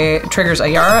 triggers a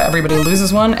Yara, everybody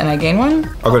loses 1, and I gain 1.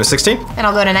 I'll go to 16. And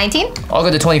I'll go to 19. I'll go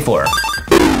to 24.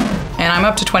 And I'm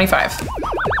up to 25.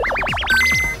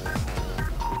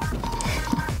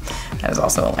 That is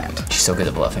also a land. She's so good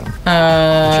at bluffing.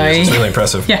 It's really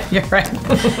impressive. Yeah, you're right.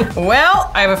 Well,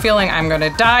 I have a feeling I'm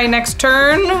gonna die next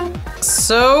turn,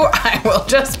 so I will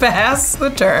just pass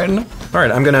the turn. All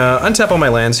right, I'm gonna untap all my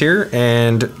lands here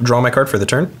and draw my card for the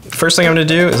turn. First thing I'm gonna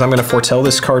do is I'm gonna foretell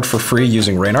this card for free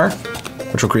using Ranar,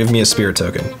 which will give me a spirit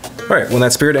token. All right, when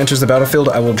that spirit enters the battlefield,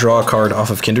 I will draw a card off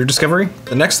of Kindred Discovery.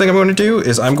 The next thing I'm going to do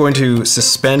is I'm going to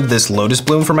suspend this Lotus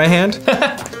Bloom from my hand.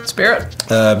 Spirit.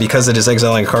 Because it is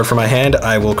exiling a card from my hand,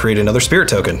 I will create another spirit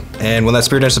token. And when that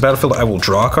spirit enters the battlefield, I will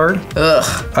draw a card.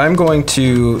 Ugh. I'm going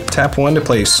to tap 1 to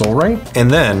play Soul Ring, and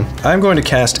then I'm going to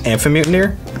cast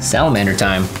Amphimutineer. Salamander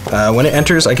time. When it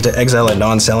enters, I get to exile a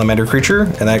non-salamander creature,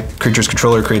 and that creature's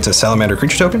controller creates a salamander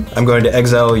creature token. I'm going to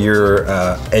exile your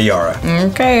Ayara.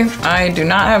 Okay, I do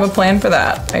not have a plan for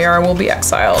that. Ayara will be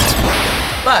exiled.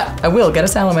 But I will get a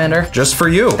salamander. Just for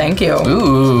you. Thank you.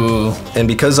 Ooh. And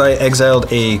because I exiled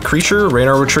a creature,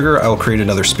 Ranar will trigger, I will create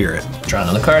another spirit. Draw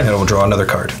another card. And I will draw another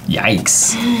card.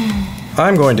 Yikes.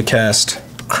 I'm going to cast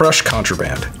Crush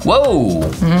Contraband.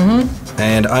 Whoa.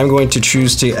 And I'm going to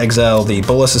choose to exile the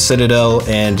Bolas' Citadel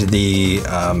and the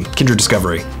Kindred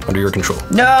Discovery under your control.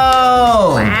 No.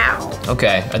 Wow.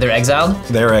 Okay, are they exiled?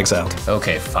 They're exiled.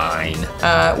 Okay, fine.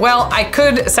 Well, I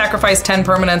could sacrifice 10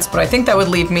 permanents, but I think that would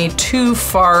leave me too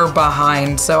far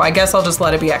behind, so I guess I'll just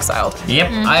let it be exiled.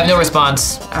 Yep, I have no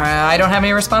response. I don't have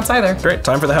any response either. Great,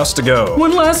 time for the house to go.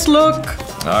 One last look.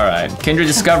 All right, Kindred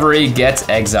Discovery gets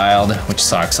exiled, which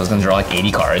sucks. I was gonna draw like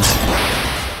 80 cards.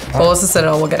 Bolas'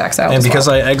 Citadel will get exiled. And because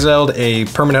I exiled a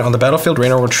permanent on the battlefield,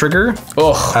 Ranar will trigger.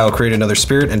 Ugh. I'll create another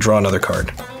spirit and draw another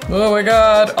card. Oh my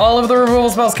god, all of the removal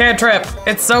spells can't trip.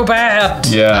 It's so bad.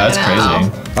 Yeah, that's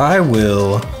crazy. I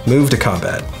will move to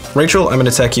combat. Rachel, I'm gonna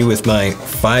attack you with my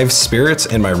 5 spirits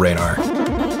and my Ranar.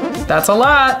 That's a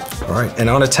lot. All right, and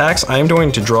on attacks, I am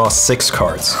going to draw 6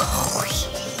 cards.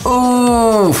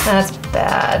 Ooh. That's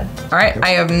bad. All right, I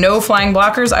have no flying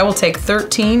blockers. I will take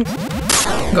 13,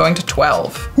 going to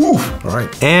 12. All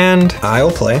right, and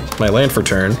I'll play my land for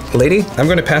turn. Lady, I'm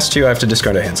going to pass to you. I have to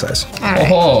discard a hand size. All right.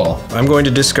 Oh. I'm going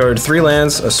to discard 3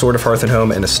 lands, a Sword of Hearth and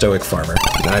Home, and a Stoic Farmer.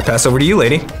 Now I pass over to you,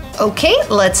 lady. Okay,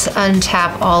 let's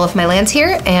untap all of my lands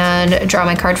here and draw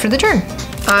my card for the turn.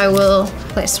 I will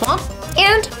play Swamp,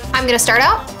 and I'm gonna start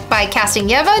out by casting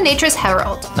Yeva, Nature's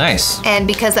Herald. Nice. And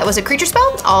because that was a creature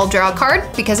spell, I'll draw a card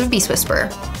because of Beast Whisperer.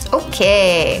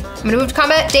 Okay, I'm gonna move to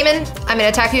combat. Damon, I'm gonna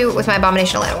attack you with my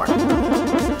Abomination of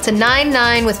Llanowar. It's a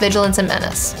 9/9 with Vigilance and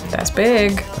Menace. That's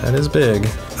big. That is big.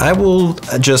 I will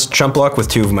just chump block with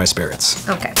 2 of my spirits.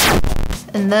 Okay.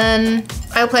 And then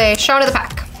I'll play Shaman of the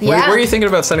Pack. Where Yeah. are you thinking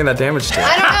about sending that damage to?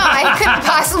 I don't know. I couldn't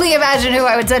possibly imagine who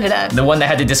I would send it at. The one that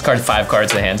had to discard 5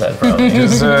 cards to the hand side, probably.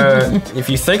 Just, if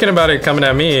you're thinking about it coming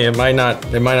at me, it might not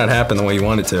happen the way you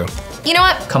want it to. You know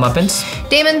what? Comeuppance?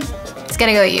 Damon, it's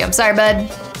gonna go at you. I'm sorry,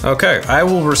 bud. Okay, I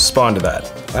will respond to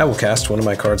that. I will cast one of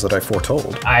my cards that I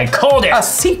foretold. I called it. A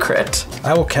secret.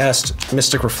 I will cast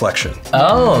Mystic Reflection.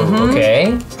 Oh,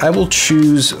 okay. I will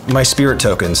choose my spirit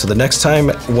token, so the next time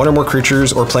 1 or more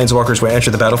creatures or planeswalkers will enter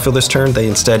the battlefield this turn, they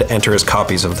instead enter as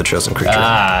copies of the chosen creature.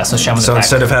 Ah, so Shaman of the So Pack.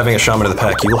 instead of having a Shaman of the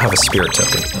Pack, you will have a spirit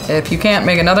token. If you can't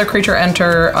make another creature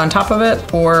enter on top of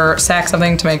it or sack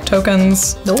something to make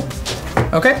tokens. Nope.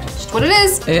 Okay, Just what it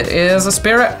is. it is a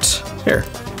spirit. Here,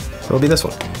 it'll be this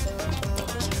one.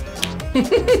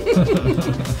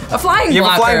 A flying You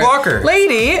have a blocker. flying blocker.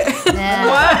 Lady.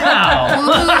 Wow. Ooh,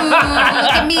 look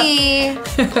at me.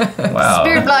 Wow.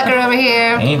 Spirit blocker over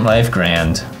here. Ain't life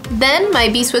grand. Then my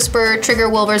Beast Whisperer trigger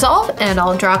will resolve and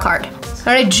I'll draw a card.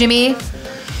 All right, Jimmy.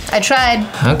 I tried.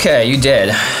 Okay, you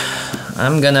did.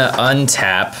 I'm gonna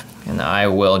untap and I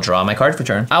will draw my card for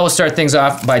turn. I will start things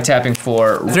off by tapping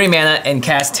for 3 mana and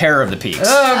cast Terror of the Peaks.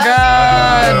 Oh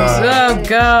god. Oh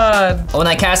god. When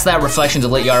I cast that, Reflections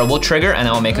of Lit Yara will trigger and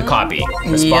I will make a copy.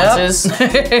 Responses?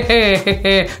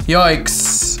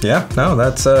 Yikes. Yeah, no,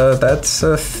 that's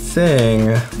a thing.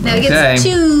 Now he Okay. gets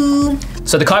 2.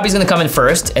 So the copy's gonna come in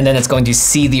first, and then it's going to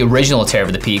see the original Terror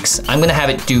of the Peaks. I'm gonna have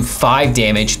it do 5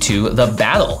 damage to the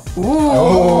battle.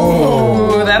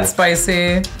 Ooh, that's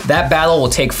spicy. That battle will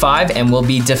take 5 and will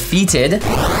be defeated,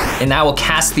 and I will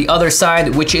cast the other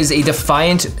side, which is a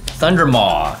Defiant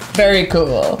Thundermaw. Very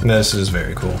cool. This is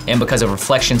very cool. And because of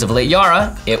Reflections of Lit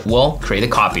Yara, it will create a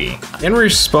copy. In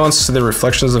response to the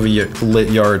Reflections of a Lit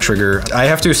Yara trigger, I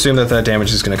have to assume that that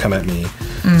damage is going to come at me.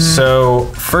 So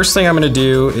first thing I'm going to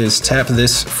do is tap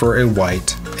this for a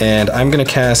white, and I'm going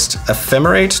to cast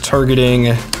Ephemerate,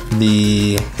 targeting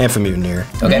the Amphimutineer.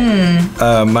 Okay.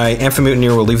 My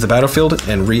Amphimutineer will leave the battlefield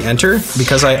and re-enter.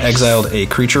 Because I exiled a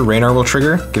creature, Ranar will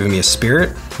trigger, giving me a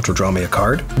spirit, which will draw me a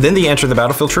card. Then the Enter the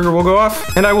Battlefield trigger will go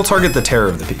off, and I will target the Terror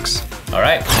of the Peaks. All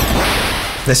right.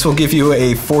 This will give you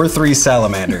a 4/3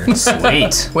 Salamander.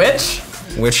 Sweet.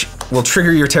 Which will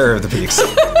trigger your Terror of the Peaks.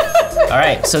 All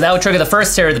right, so that will trigger the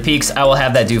first Terror of the Peaks. I will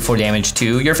have that do 4 damage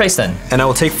to your face then. And I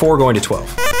will take 4 going to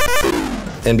 12.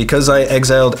 And because I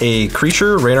exiled a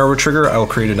creature, Ranar will trigger, I will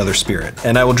create another spirit.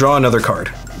 And I will draw another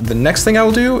card. The next thing I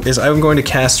will do is I'm going to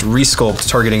cast Resculpt,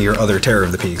 targeting your other Terror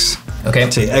of the Peaks. Okay.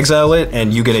 To exile it,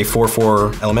 and you get a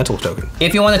 4/4 elemental token.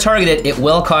 If you want to target it, it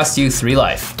will cost you 3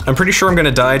 life. I'm pretty sure I'm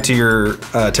gonna die to your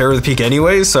Terror of the Peak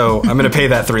anyway, so I'm gonna pay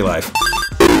that 3 life.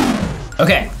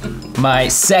 Okay, my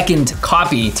second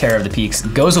copy Terror of the Peaks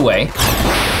goes away.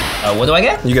 What do I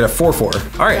get? You get a 4/4.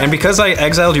 All right, and because I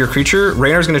exiled your creature,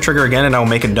 Raynar's gonna trigger again, and I'll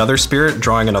make another spirit,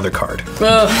 drawing another card. Cool,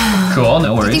 no You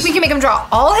think worries. we can make him draw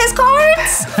all his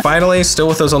cards? Finally, still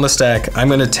with those on the stack, I'm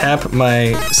gonna tap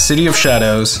my City of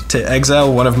Shadows to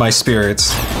exile one of my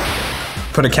spirits.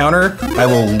 Put a counter, I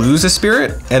will lose a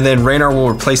spirit, and then Ranar will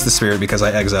replace the spirit because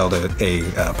I exiled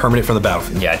a permanent from the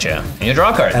battlefield. Gotcha. And you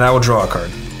draw a card. And I will draw a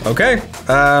card. Okay,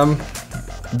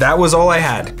 that was all I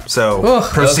had. So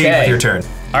proceed okay. with your turn.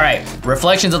 All right,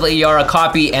 Reflections of the Yara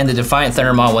copy and the Defiant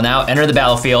Thundermaw will now enter the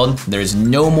battlefield. There's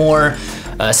no more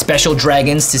special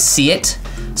dragons to see it,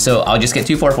 so I'll just get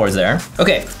 2 4/4s there.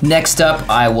 Okay, next up,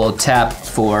 I will tap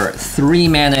for 3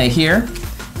 mana here,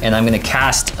 and I'm gonna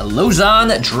cast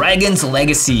Lozan Dragon's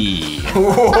Legacy.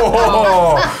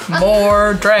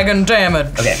 More dragon damage.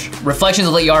 Okay, Reflections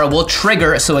of Yara will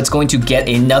trigger, so it's going to get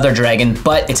another dragon,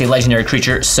 but it's a legendary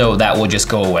creature, so that will just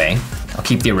go away. I'll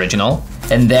keep the original.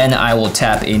 And then I will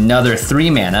tap another 3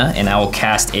 mana, and I will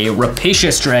cast a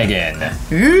Rapacious Dragon.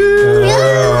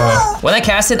 When I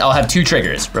cast it, I'll have 2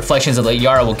 triggers. Reflections of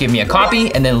Yara will give me a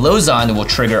copy, and then Lozan will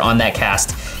trigger on that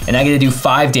cast. And I get to do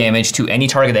 5 damage to any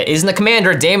target that isn't a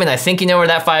commander. Damon, I think you know where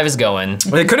that 5 is going.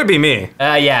 It could be me.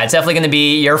 Yeah, it's definitely gonna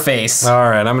be your face. All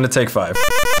right, I'm gonna take 5.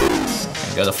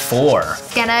 Go to 4.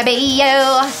 It's gonna be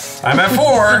you. I'm at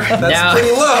 4. That's Now-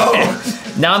 pretty low.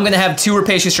 Now I'm gonna have 2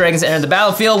 Rapacious Dragons enter the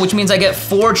battlefield, which means I get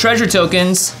 4 treasure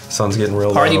tokens. Sun's getting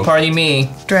real Party, low. party me.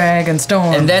 Dragon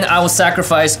storm. And then I will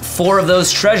sacrifice 4 of those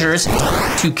treasures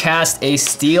to cast a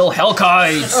Steel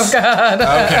Hellkite. Oh God.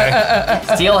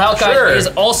 Okay. Steel Hellkite Sure. is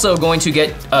also going to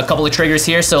get a couple of triggers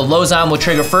here. So Lozan will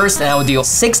trigger first, and I will deal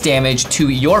 6 damage to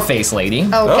your face, lady.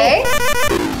 Okay,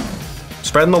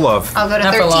 Spreading the love. I'll go to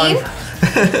Not for 13. long.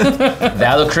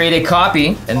 That'll create a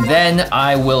copy, and then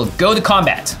I will go to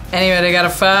combat. Anybody got a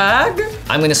fog?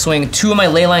 I'm gonna swing 2 of my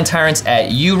Leyline Tyrants at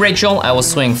you, Rachel. I will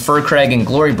swing Furcrag and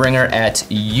Glorybringer at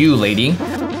you, lady.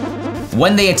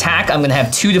 When they attack, I'm gonna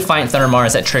have 2 Defiant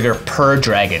Thundermars that trigger per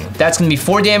dragon. That's gonna be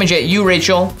 4 damage at you,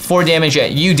 Rachel, 4 damage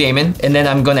at you, Damon, and then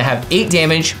I'm gonna have 8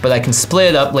 damage, but I can split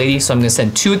it up, lady, so I'm gonna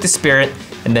send 2 at the spirit,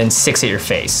 and then 6 at your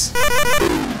face.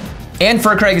 And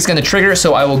Furcrag is gonna trigger,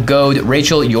 so I will goad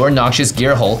Rachel, your Noxious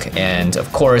Gear Hulk, and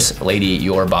of course, lady,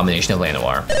 your Abomination of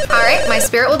Llanowar. All right, my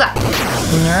spirit will die.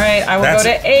 All right, I will That's- go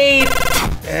to 8.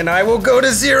 And I will go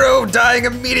to 0, dying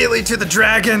immediately to the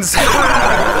dragons.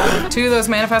 2 of those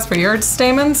manifest for your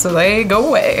Damon, so they go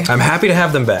away. I'm happy to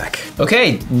have them back.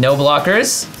 Okay, no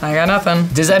blockers. I got nothing.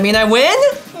 Does that mean I win?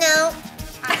 No.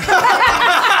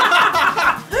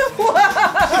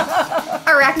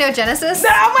 Arachnogenesis.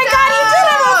 Oh my God, you did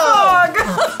have a fog!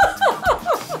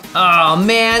 Oh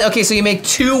man, okay, so you make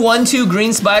 2 1/2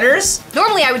 green spiders?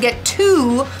 Normally I would get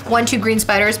 2 1/2 green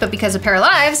spiders, but because of pair of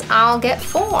lives, I'll get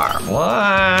 4.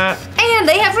 What? And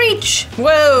they have reach.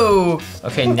 Whoa!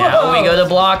 Okay, now we go to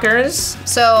blockers.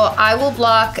 So I will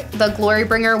block the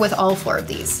Glorybringer with all 4 of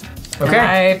these. Okay.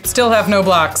 I still have no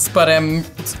blocks, but I'm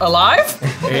alive?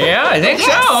 Yeah, I think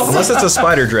Yes. so. Unless it's a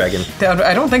spider dragon.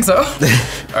 I don't think so.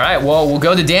 All right, well, we'll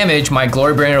go to damage. My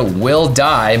Glorybringer will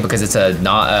die because it's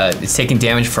it's taking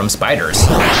damage from spiders.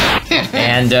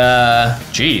 And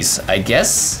geez, I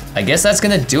guess that's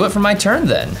gonna do it for my turn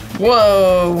then.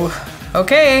 Whoa.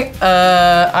 Okay,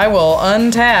 I will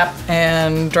untap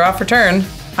and draw for turn.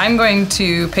 I'm going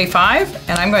to pay 5,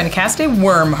 and I'm going to cast a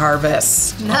Worm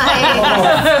Harvest.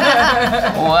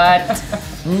 Nice. What?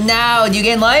 Now, do you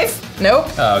gain life? Nope.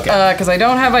 Oh, okay. Because I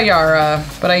don't have a Yara,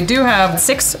 but I do have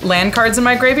 6 land cards in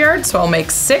my graveyard, so I'll make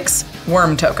 6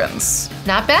 Worm tokens.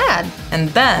 Not bad. And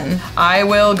then I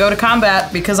will go to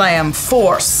combat because I am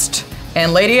forced.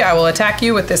 And lady, I will attack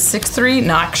you with this 6/3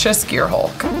 Noxious Gear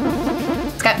Hulk.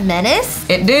 It's got Menace.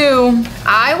 It do.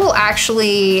 I will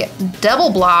actually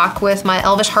double block with my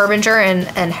Elvish Harbinger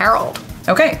and Herald.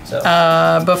 Okay.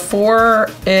 Before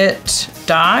it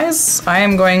dies, I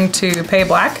am going to pay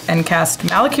black and cast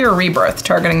Malakir Rebirth,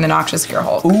 targeting the Noxious Gear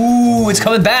Hulk. Ooh, it's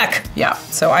coming back. Yeah.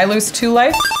 So I lose 2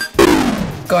 life,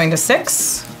 going to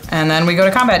 6, and then we go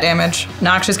to combat damage.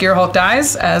 Noxious Gear Hulk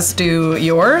dies, as do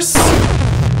yours.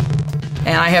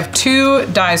 And I have 2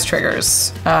 dies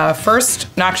triggers.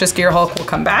 First, Noxious Gear Hulk will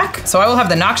come back. So I will have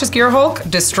the Noxious Gear Hulk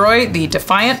destroy the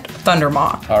Defiant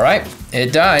Thundermaw. All right,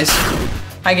 it dies.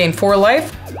 I gain 4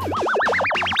 life,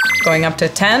 going up to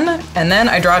 10, and then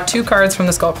I draw 2 cards from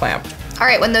the Skull Clamp. All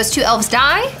right, when those 2 elves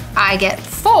die, I get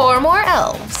 4 more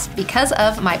elves because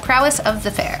of my prowess of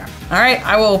the fair. All right,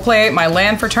 I will play my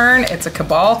land for turn. It's a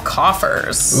Cabal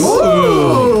Coffers.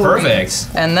 Ooh, perfect.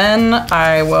 And then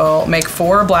I will make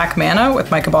 4 black mana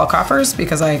with my Cabal Coffers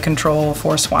because I control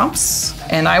 4 swamps.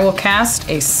 And I will cast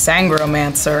a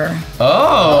Sangromancer.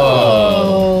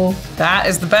 Oh. That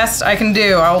is the best I can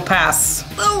do. I will pass.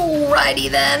 Alrighty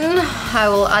then. I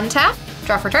will untap,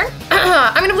 draw for turn.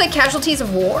 I'm gonna play Casualties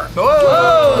of War.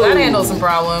 Whoa, that handles some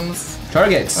problems.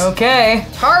 Targets. Okay.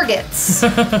 Targets.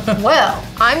 Well,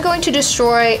 I'm going to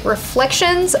destroy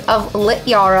Reflections of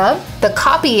Lityara, the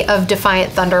copy of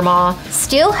Defiant Thundermaw,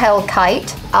 Steel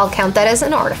Hellkite. I'll count that as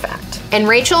an artifact. And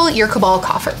Rachel, your Cabal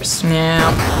Coffers.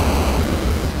 Yeah.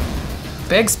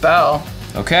 Big spell.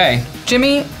 Okay.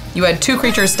 Jimmy, you had 2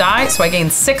 creatures die, so I gain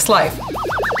 6 life.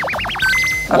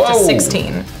 Up to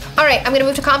 16. All right, I'm gonna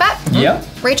move to combat. Yep.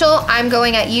 Rachel, I'm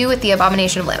going at you with the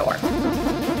Abomination of Llanowar.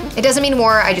 It doesn't mean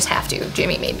war, I just have to.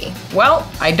 Jimmy made me. Well,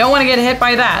 I don't want to get hit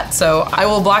by that, so I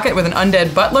will block it with an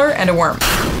Undead Butler and a Worm.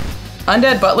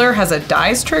 Undead Butler has a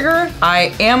dies trigger.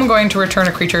 I am going to return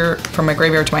a creature from my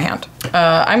graveyard to my hand.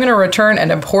 I'm going to return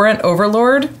an Abhorrent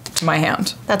Overlord to my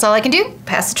hand. That's all I can do.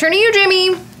 Pass the turn to you,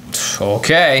 Jimmy.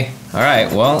 Okay. All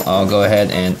right, well, I'll go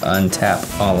ahead and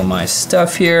untap all of my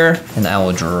stuff here, and I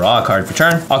will draw a card for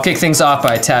turn. I'll kick things off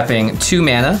by tapping 2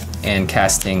 mana and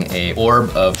casting a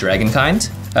Orb of Dragonkind.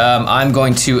 I'm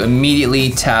going to immediately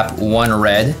tap 1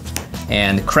 red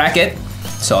and crack it.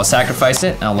 So I'll sacrifice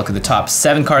it, and I'll look at the top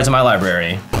 7 cards in my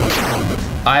library.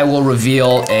 I will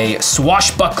reveal a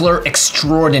Swashbuckler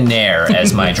Extraordinaire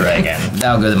as my dragon.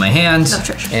 That'll go to my hand,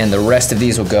 and the rest of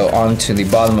these will go onto the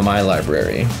bottom of my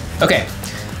library. Okay,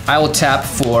 I will tap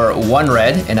for 1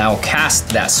 red, and I will cast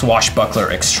that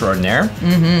Swashbuckler Extraordinaire.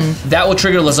 That will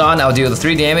trigger Lazan. I'll deal the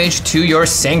 3 damage to your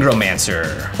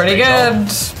Sangromancer. Pretty good.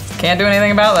 Can't do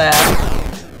anything about that.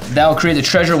 That will create a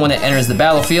treasure when it enters the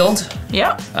battlefield.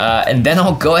 Yeah. And then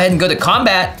I'll go ahead and go to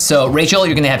combat. So Rachel,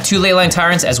 you're gonna have 2 Leyline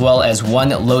Tyrants as well as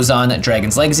 1 Lozan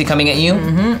Dragon's Legacy coming at you.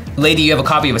 Lady, you have a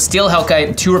copy of a Steel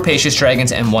Hellkite, 2 Rapacious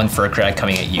Dragons, and 1 Furcrag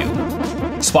coming at you.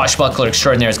 Swashbuckler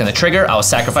Extraordinaire is gonna trigger. I will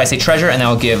sacrifice a treasure, and I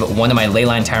will give 1 of my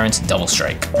Leyline Tyrants double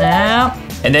strike. Yeah.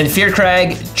 And then Fear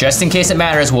Crag, just in case it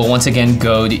matters, will once again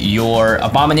goad your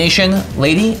Abomination,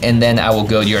 Lady, and then I will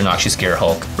goad your Noxious Gear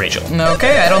Hulk, Rachel.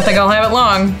 Okay, I don't think I'll have it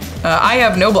long. I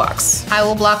have no blocks. I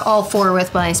will block all 4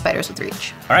 with my Spiders with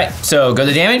Reach. All right, so go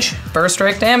to damage. First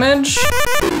strike damage.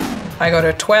 I go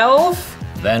to 12.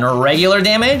 Then regular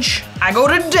damage. I go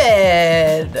to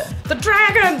dead. The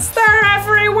dragons, they're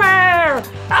everywhere.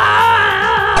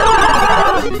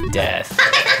 Ah! Death.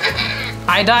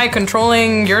 I die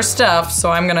controlling your stuff,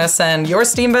 so I'm gonna send your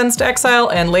Steam Vents to exile,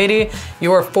 and Lady,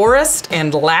 your Forest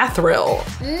and Lathril.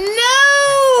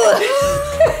 No!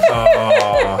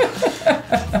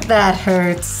 That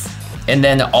hurts. And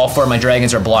then all 4 of my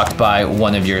dragons are blocked by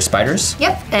 1 of your spiders.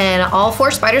 Yep, and all 4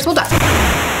 spiders will die.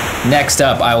 Next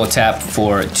up, I will tap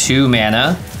for 2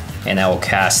 mana, and I will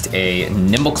cast a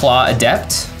Nimbleclaw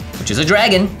Adept, which is a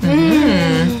dragon.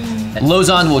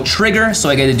 Lozan will trigger, so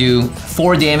I get to do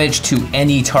 4 damage to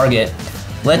any target.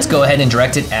 Let's go ahead and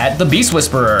direct it at the Beast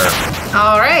Whisperer.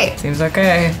 All right. Seems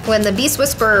okay. When the Beast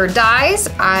Whisperer dies,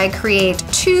 I create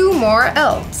 2 more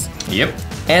elves. Yep.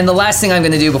 And the last thing I'm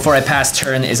gonna do before I pass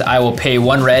turn is I will pay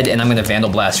 1 red, and I'm gonna Vandal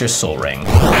Blast your Soul Ring.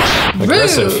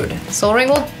 Rude. Soul Ring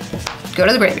will go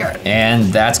to the graveyard.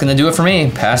 And that's gonna do it for me.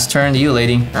 Pass turn to you,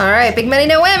 Lady. All right, big money,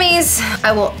 no whammies.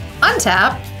 I will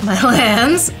untap my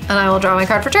lands, and I will draw my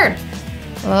card for turn.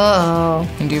 Oh.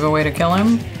 And do you have a way to kill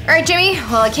him? All right, Jimmy.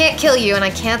 Well, I can't kill you, and I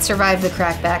can't survive the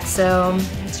crackback, so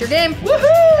it's your game.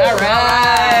 Woohoo! All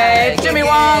right, Jimmy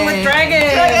Wong with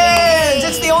dragons. Dragons!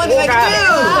 It's the only thing I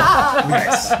can do!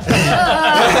 Nice.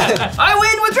 I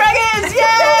win with dragons!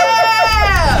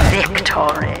 Yeah!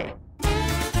 Victory.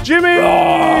 Jimmy,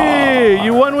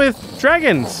 you won with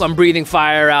dragons. I'm breathing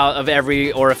fire out of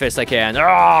every orifice I can.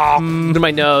 Through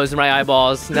my nose, through my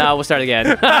eyeballs. No, we'll start again.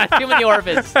 Too many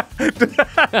orifices.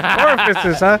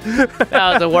 Orifices, huh?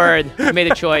 That was a word. I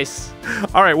made a choice.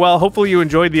 All right. Well, hopefully you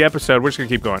enjoyed the episode. We're just gonna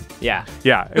keep going. Yeah.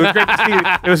 Yeah. It was great to see.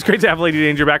 It was great to have Ladee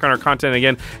Danger back on our content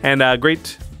again, and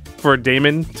great for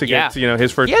Damen to get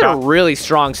his first He had shot. a really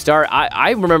strong start.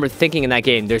 I remember thinking in that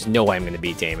game, there's no way I'm going to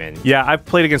beat Damen. Yeah, I've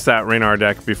played against that Ranar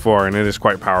deck before, and it is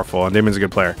quite powerful, and Damen's a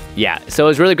good player. Yeah, so it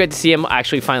was really great to see him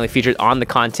actually finally featured on the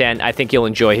content. I think you'll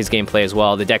enjoy his gameplay as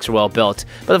well. The decks are well built.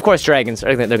 But of course, dragons,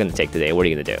 they're going to take the day. What are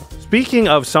you going to do? Speaking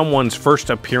of someone's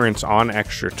first appearance on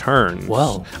extra turns.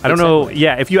 Whoa. I don't know.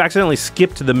 Yeah, if you accidentally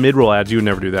skipped the mid-roll ads, you would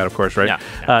never do that, of course, right?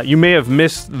 No. You may have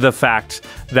missed the fact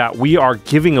that we are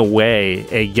giving away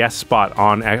a guest spot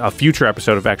on a future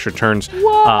episode of Extra Turns.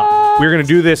 We're going to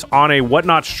do this on a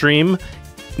Whatnot stream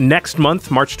next month,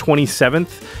 March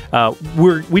 27th.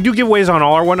 We do giveaways on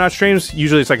all our Whatnot streams.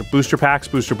 Usually it's like booster packs,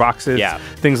 booster boxes,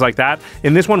 things like that.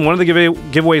 In this one of the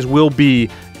giveaways will be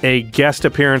a guest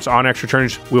appearance on Extra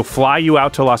Turns. We'll fly you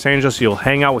out to Los Angeles. You'll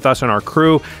hang out with us and our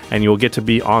crew, and you'll get to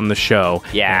be on the show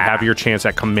and have your chance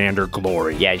at Commander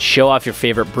Glory. Yeah, show off your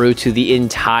favorite brew to the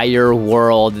entire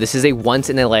world. This is a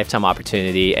once-in-a-lifetime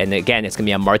opportunity, and again, it's going to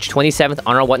be on March 27th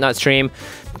on our Whatnot stream.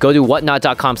 Go to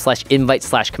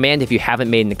whatnot.com/invite/command if you haven't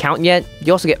made an account yet.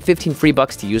 You also get 15 free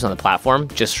bucks to use on the platform,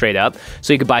 just straight up.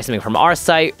 So you could buy something from our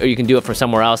site, or you can do it from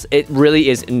somewhere else. It really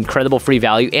is incredible free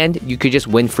value, and you could just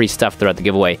win free stuff throughout the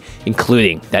giveaway,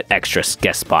 including that extra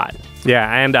guest spot.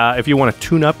 Yeah, and if you want to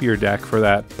tune up your deck for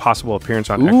that possible appearance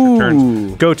on Extra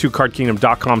Turns, go to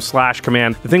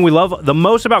cardkingdom.com/command. The thing we love the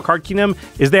most about Card Kingdom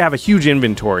is they have a huge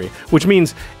inventory, which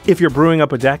means if you're brewing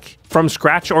up a deck from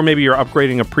scratch, or maybe you're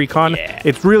upgrading a precon,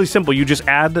 it's really simple. You just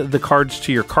add the cards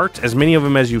to your cart, as many of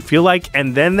them as you feel like,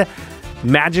 and then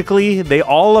magically they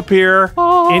all appear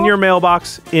in your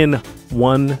mailbox in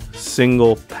one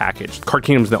single package. Card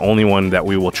Kingdom's the only one that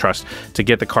we will trust to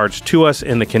get the cards to us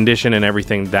in the condition and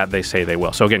everything that they say they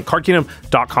will. So again,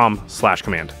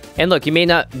 cardkingdom.com/command. And look, you may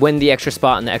not win the extra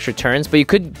spot in the extra turns, but you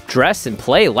could dress and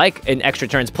play like an extra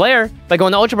turns player by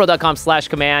going to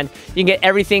ultrapro.com/command. You can get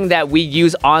everything that we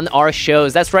use on our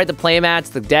shows. That's right, the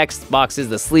playmats, the decks, boxes,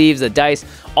 the sleeves, the dice,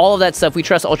 all of that stuff. We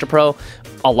trust Ultra Pro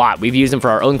a lot. We've used them for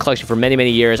our own collection for many,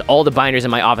 many years. All the binders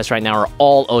in my office right now are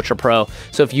all Ultra Pro.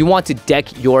 So if you want to deck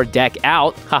your deck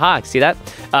out, see that?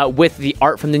 With the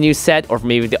art from the new set, or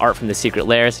maybe the art from the secret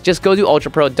layers, just go to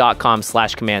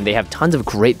ultrapro.com/command. They have tons of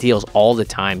great deals all the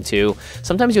time too.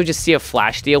 Sometimes you'll just see a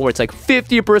flash deal where it's like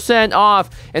 50% off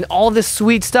and all this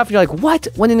sweet stuff. You're like, what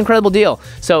an incredible deal.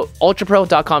 So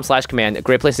ultrapro.com/command, a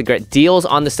great place to get deals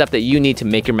on the stuff that you need to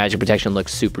make your Magic protection look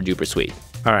super duper sweet.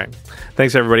 All right.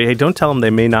 Thanks, everybody. Hey, don't tell them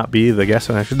they may not be the guest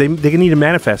on Extra. They need to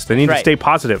manifest. They need to stay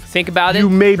positive. Think about it.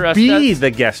 You may be the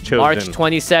guest chosen. March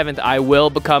 27th, I will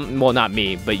become, well, not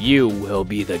me, but you will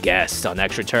be the guest on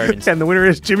Extra Turns. And the winner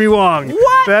is Jimmy Wong.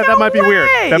 What? That might be weird.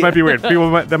 That might be weird.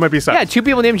 That might be sus. Yeah, 2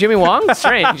 people named Jimmy Wong?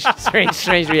 Strange.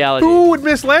 strange reality. Who would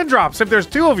miss land drops if there's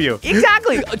 2 of you?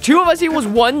 Exactly. 2 of us equals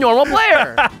 1 normal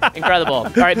player. Incredible.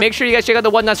 All right, make sure you guys check out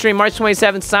the Whatnot stream March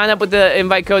 27th. Sign up with the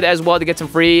invite code as well to get some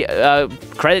free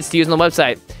credits to use on the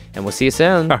website. And we'll see you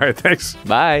soon. All right, thanks.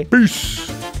 Bye.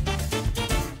 Peace.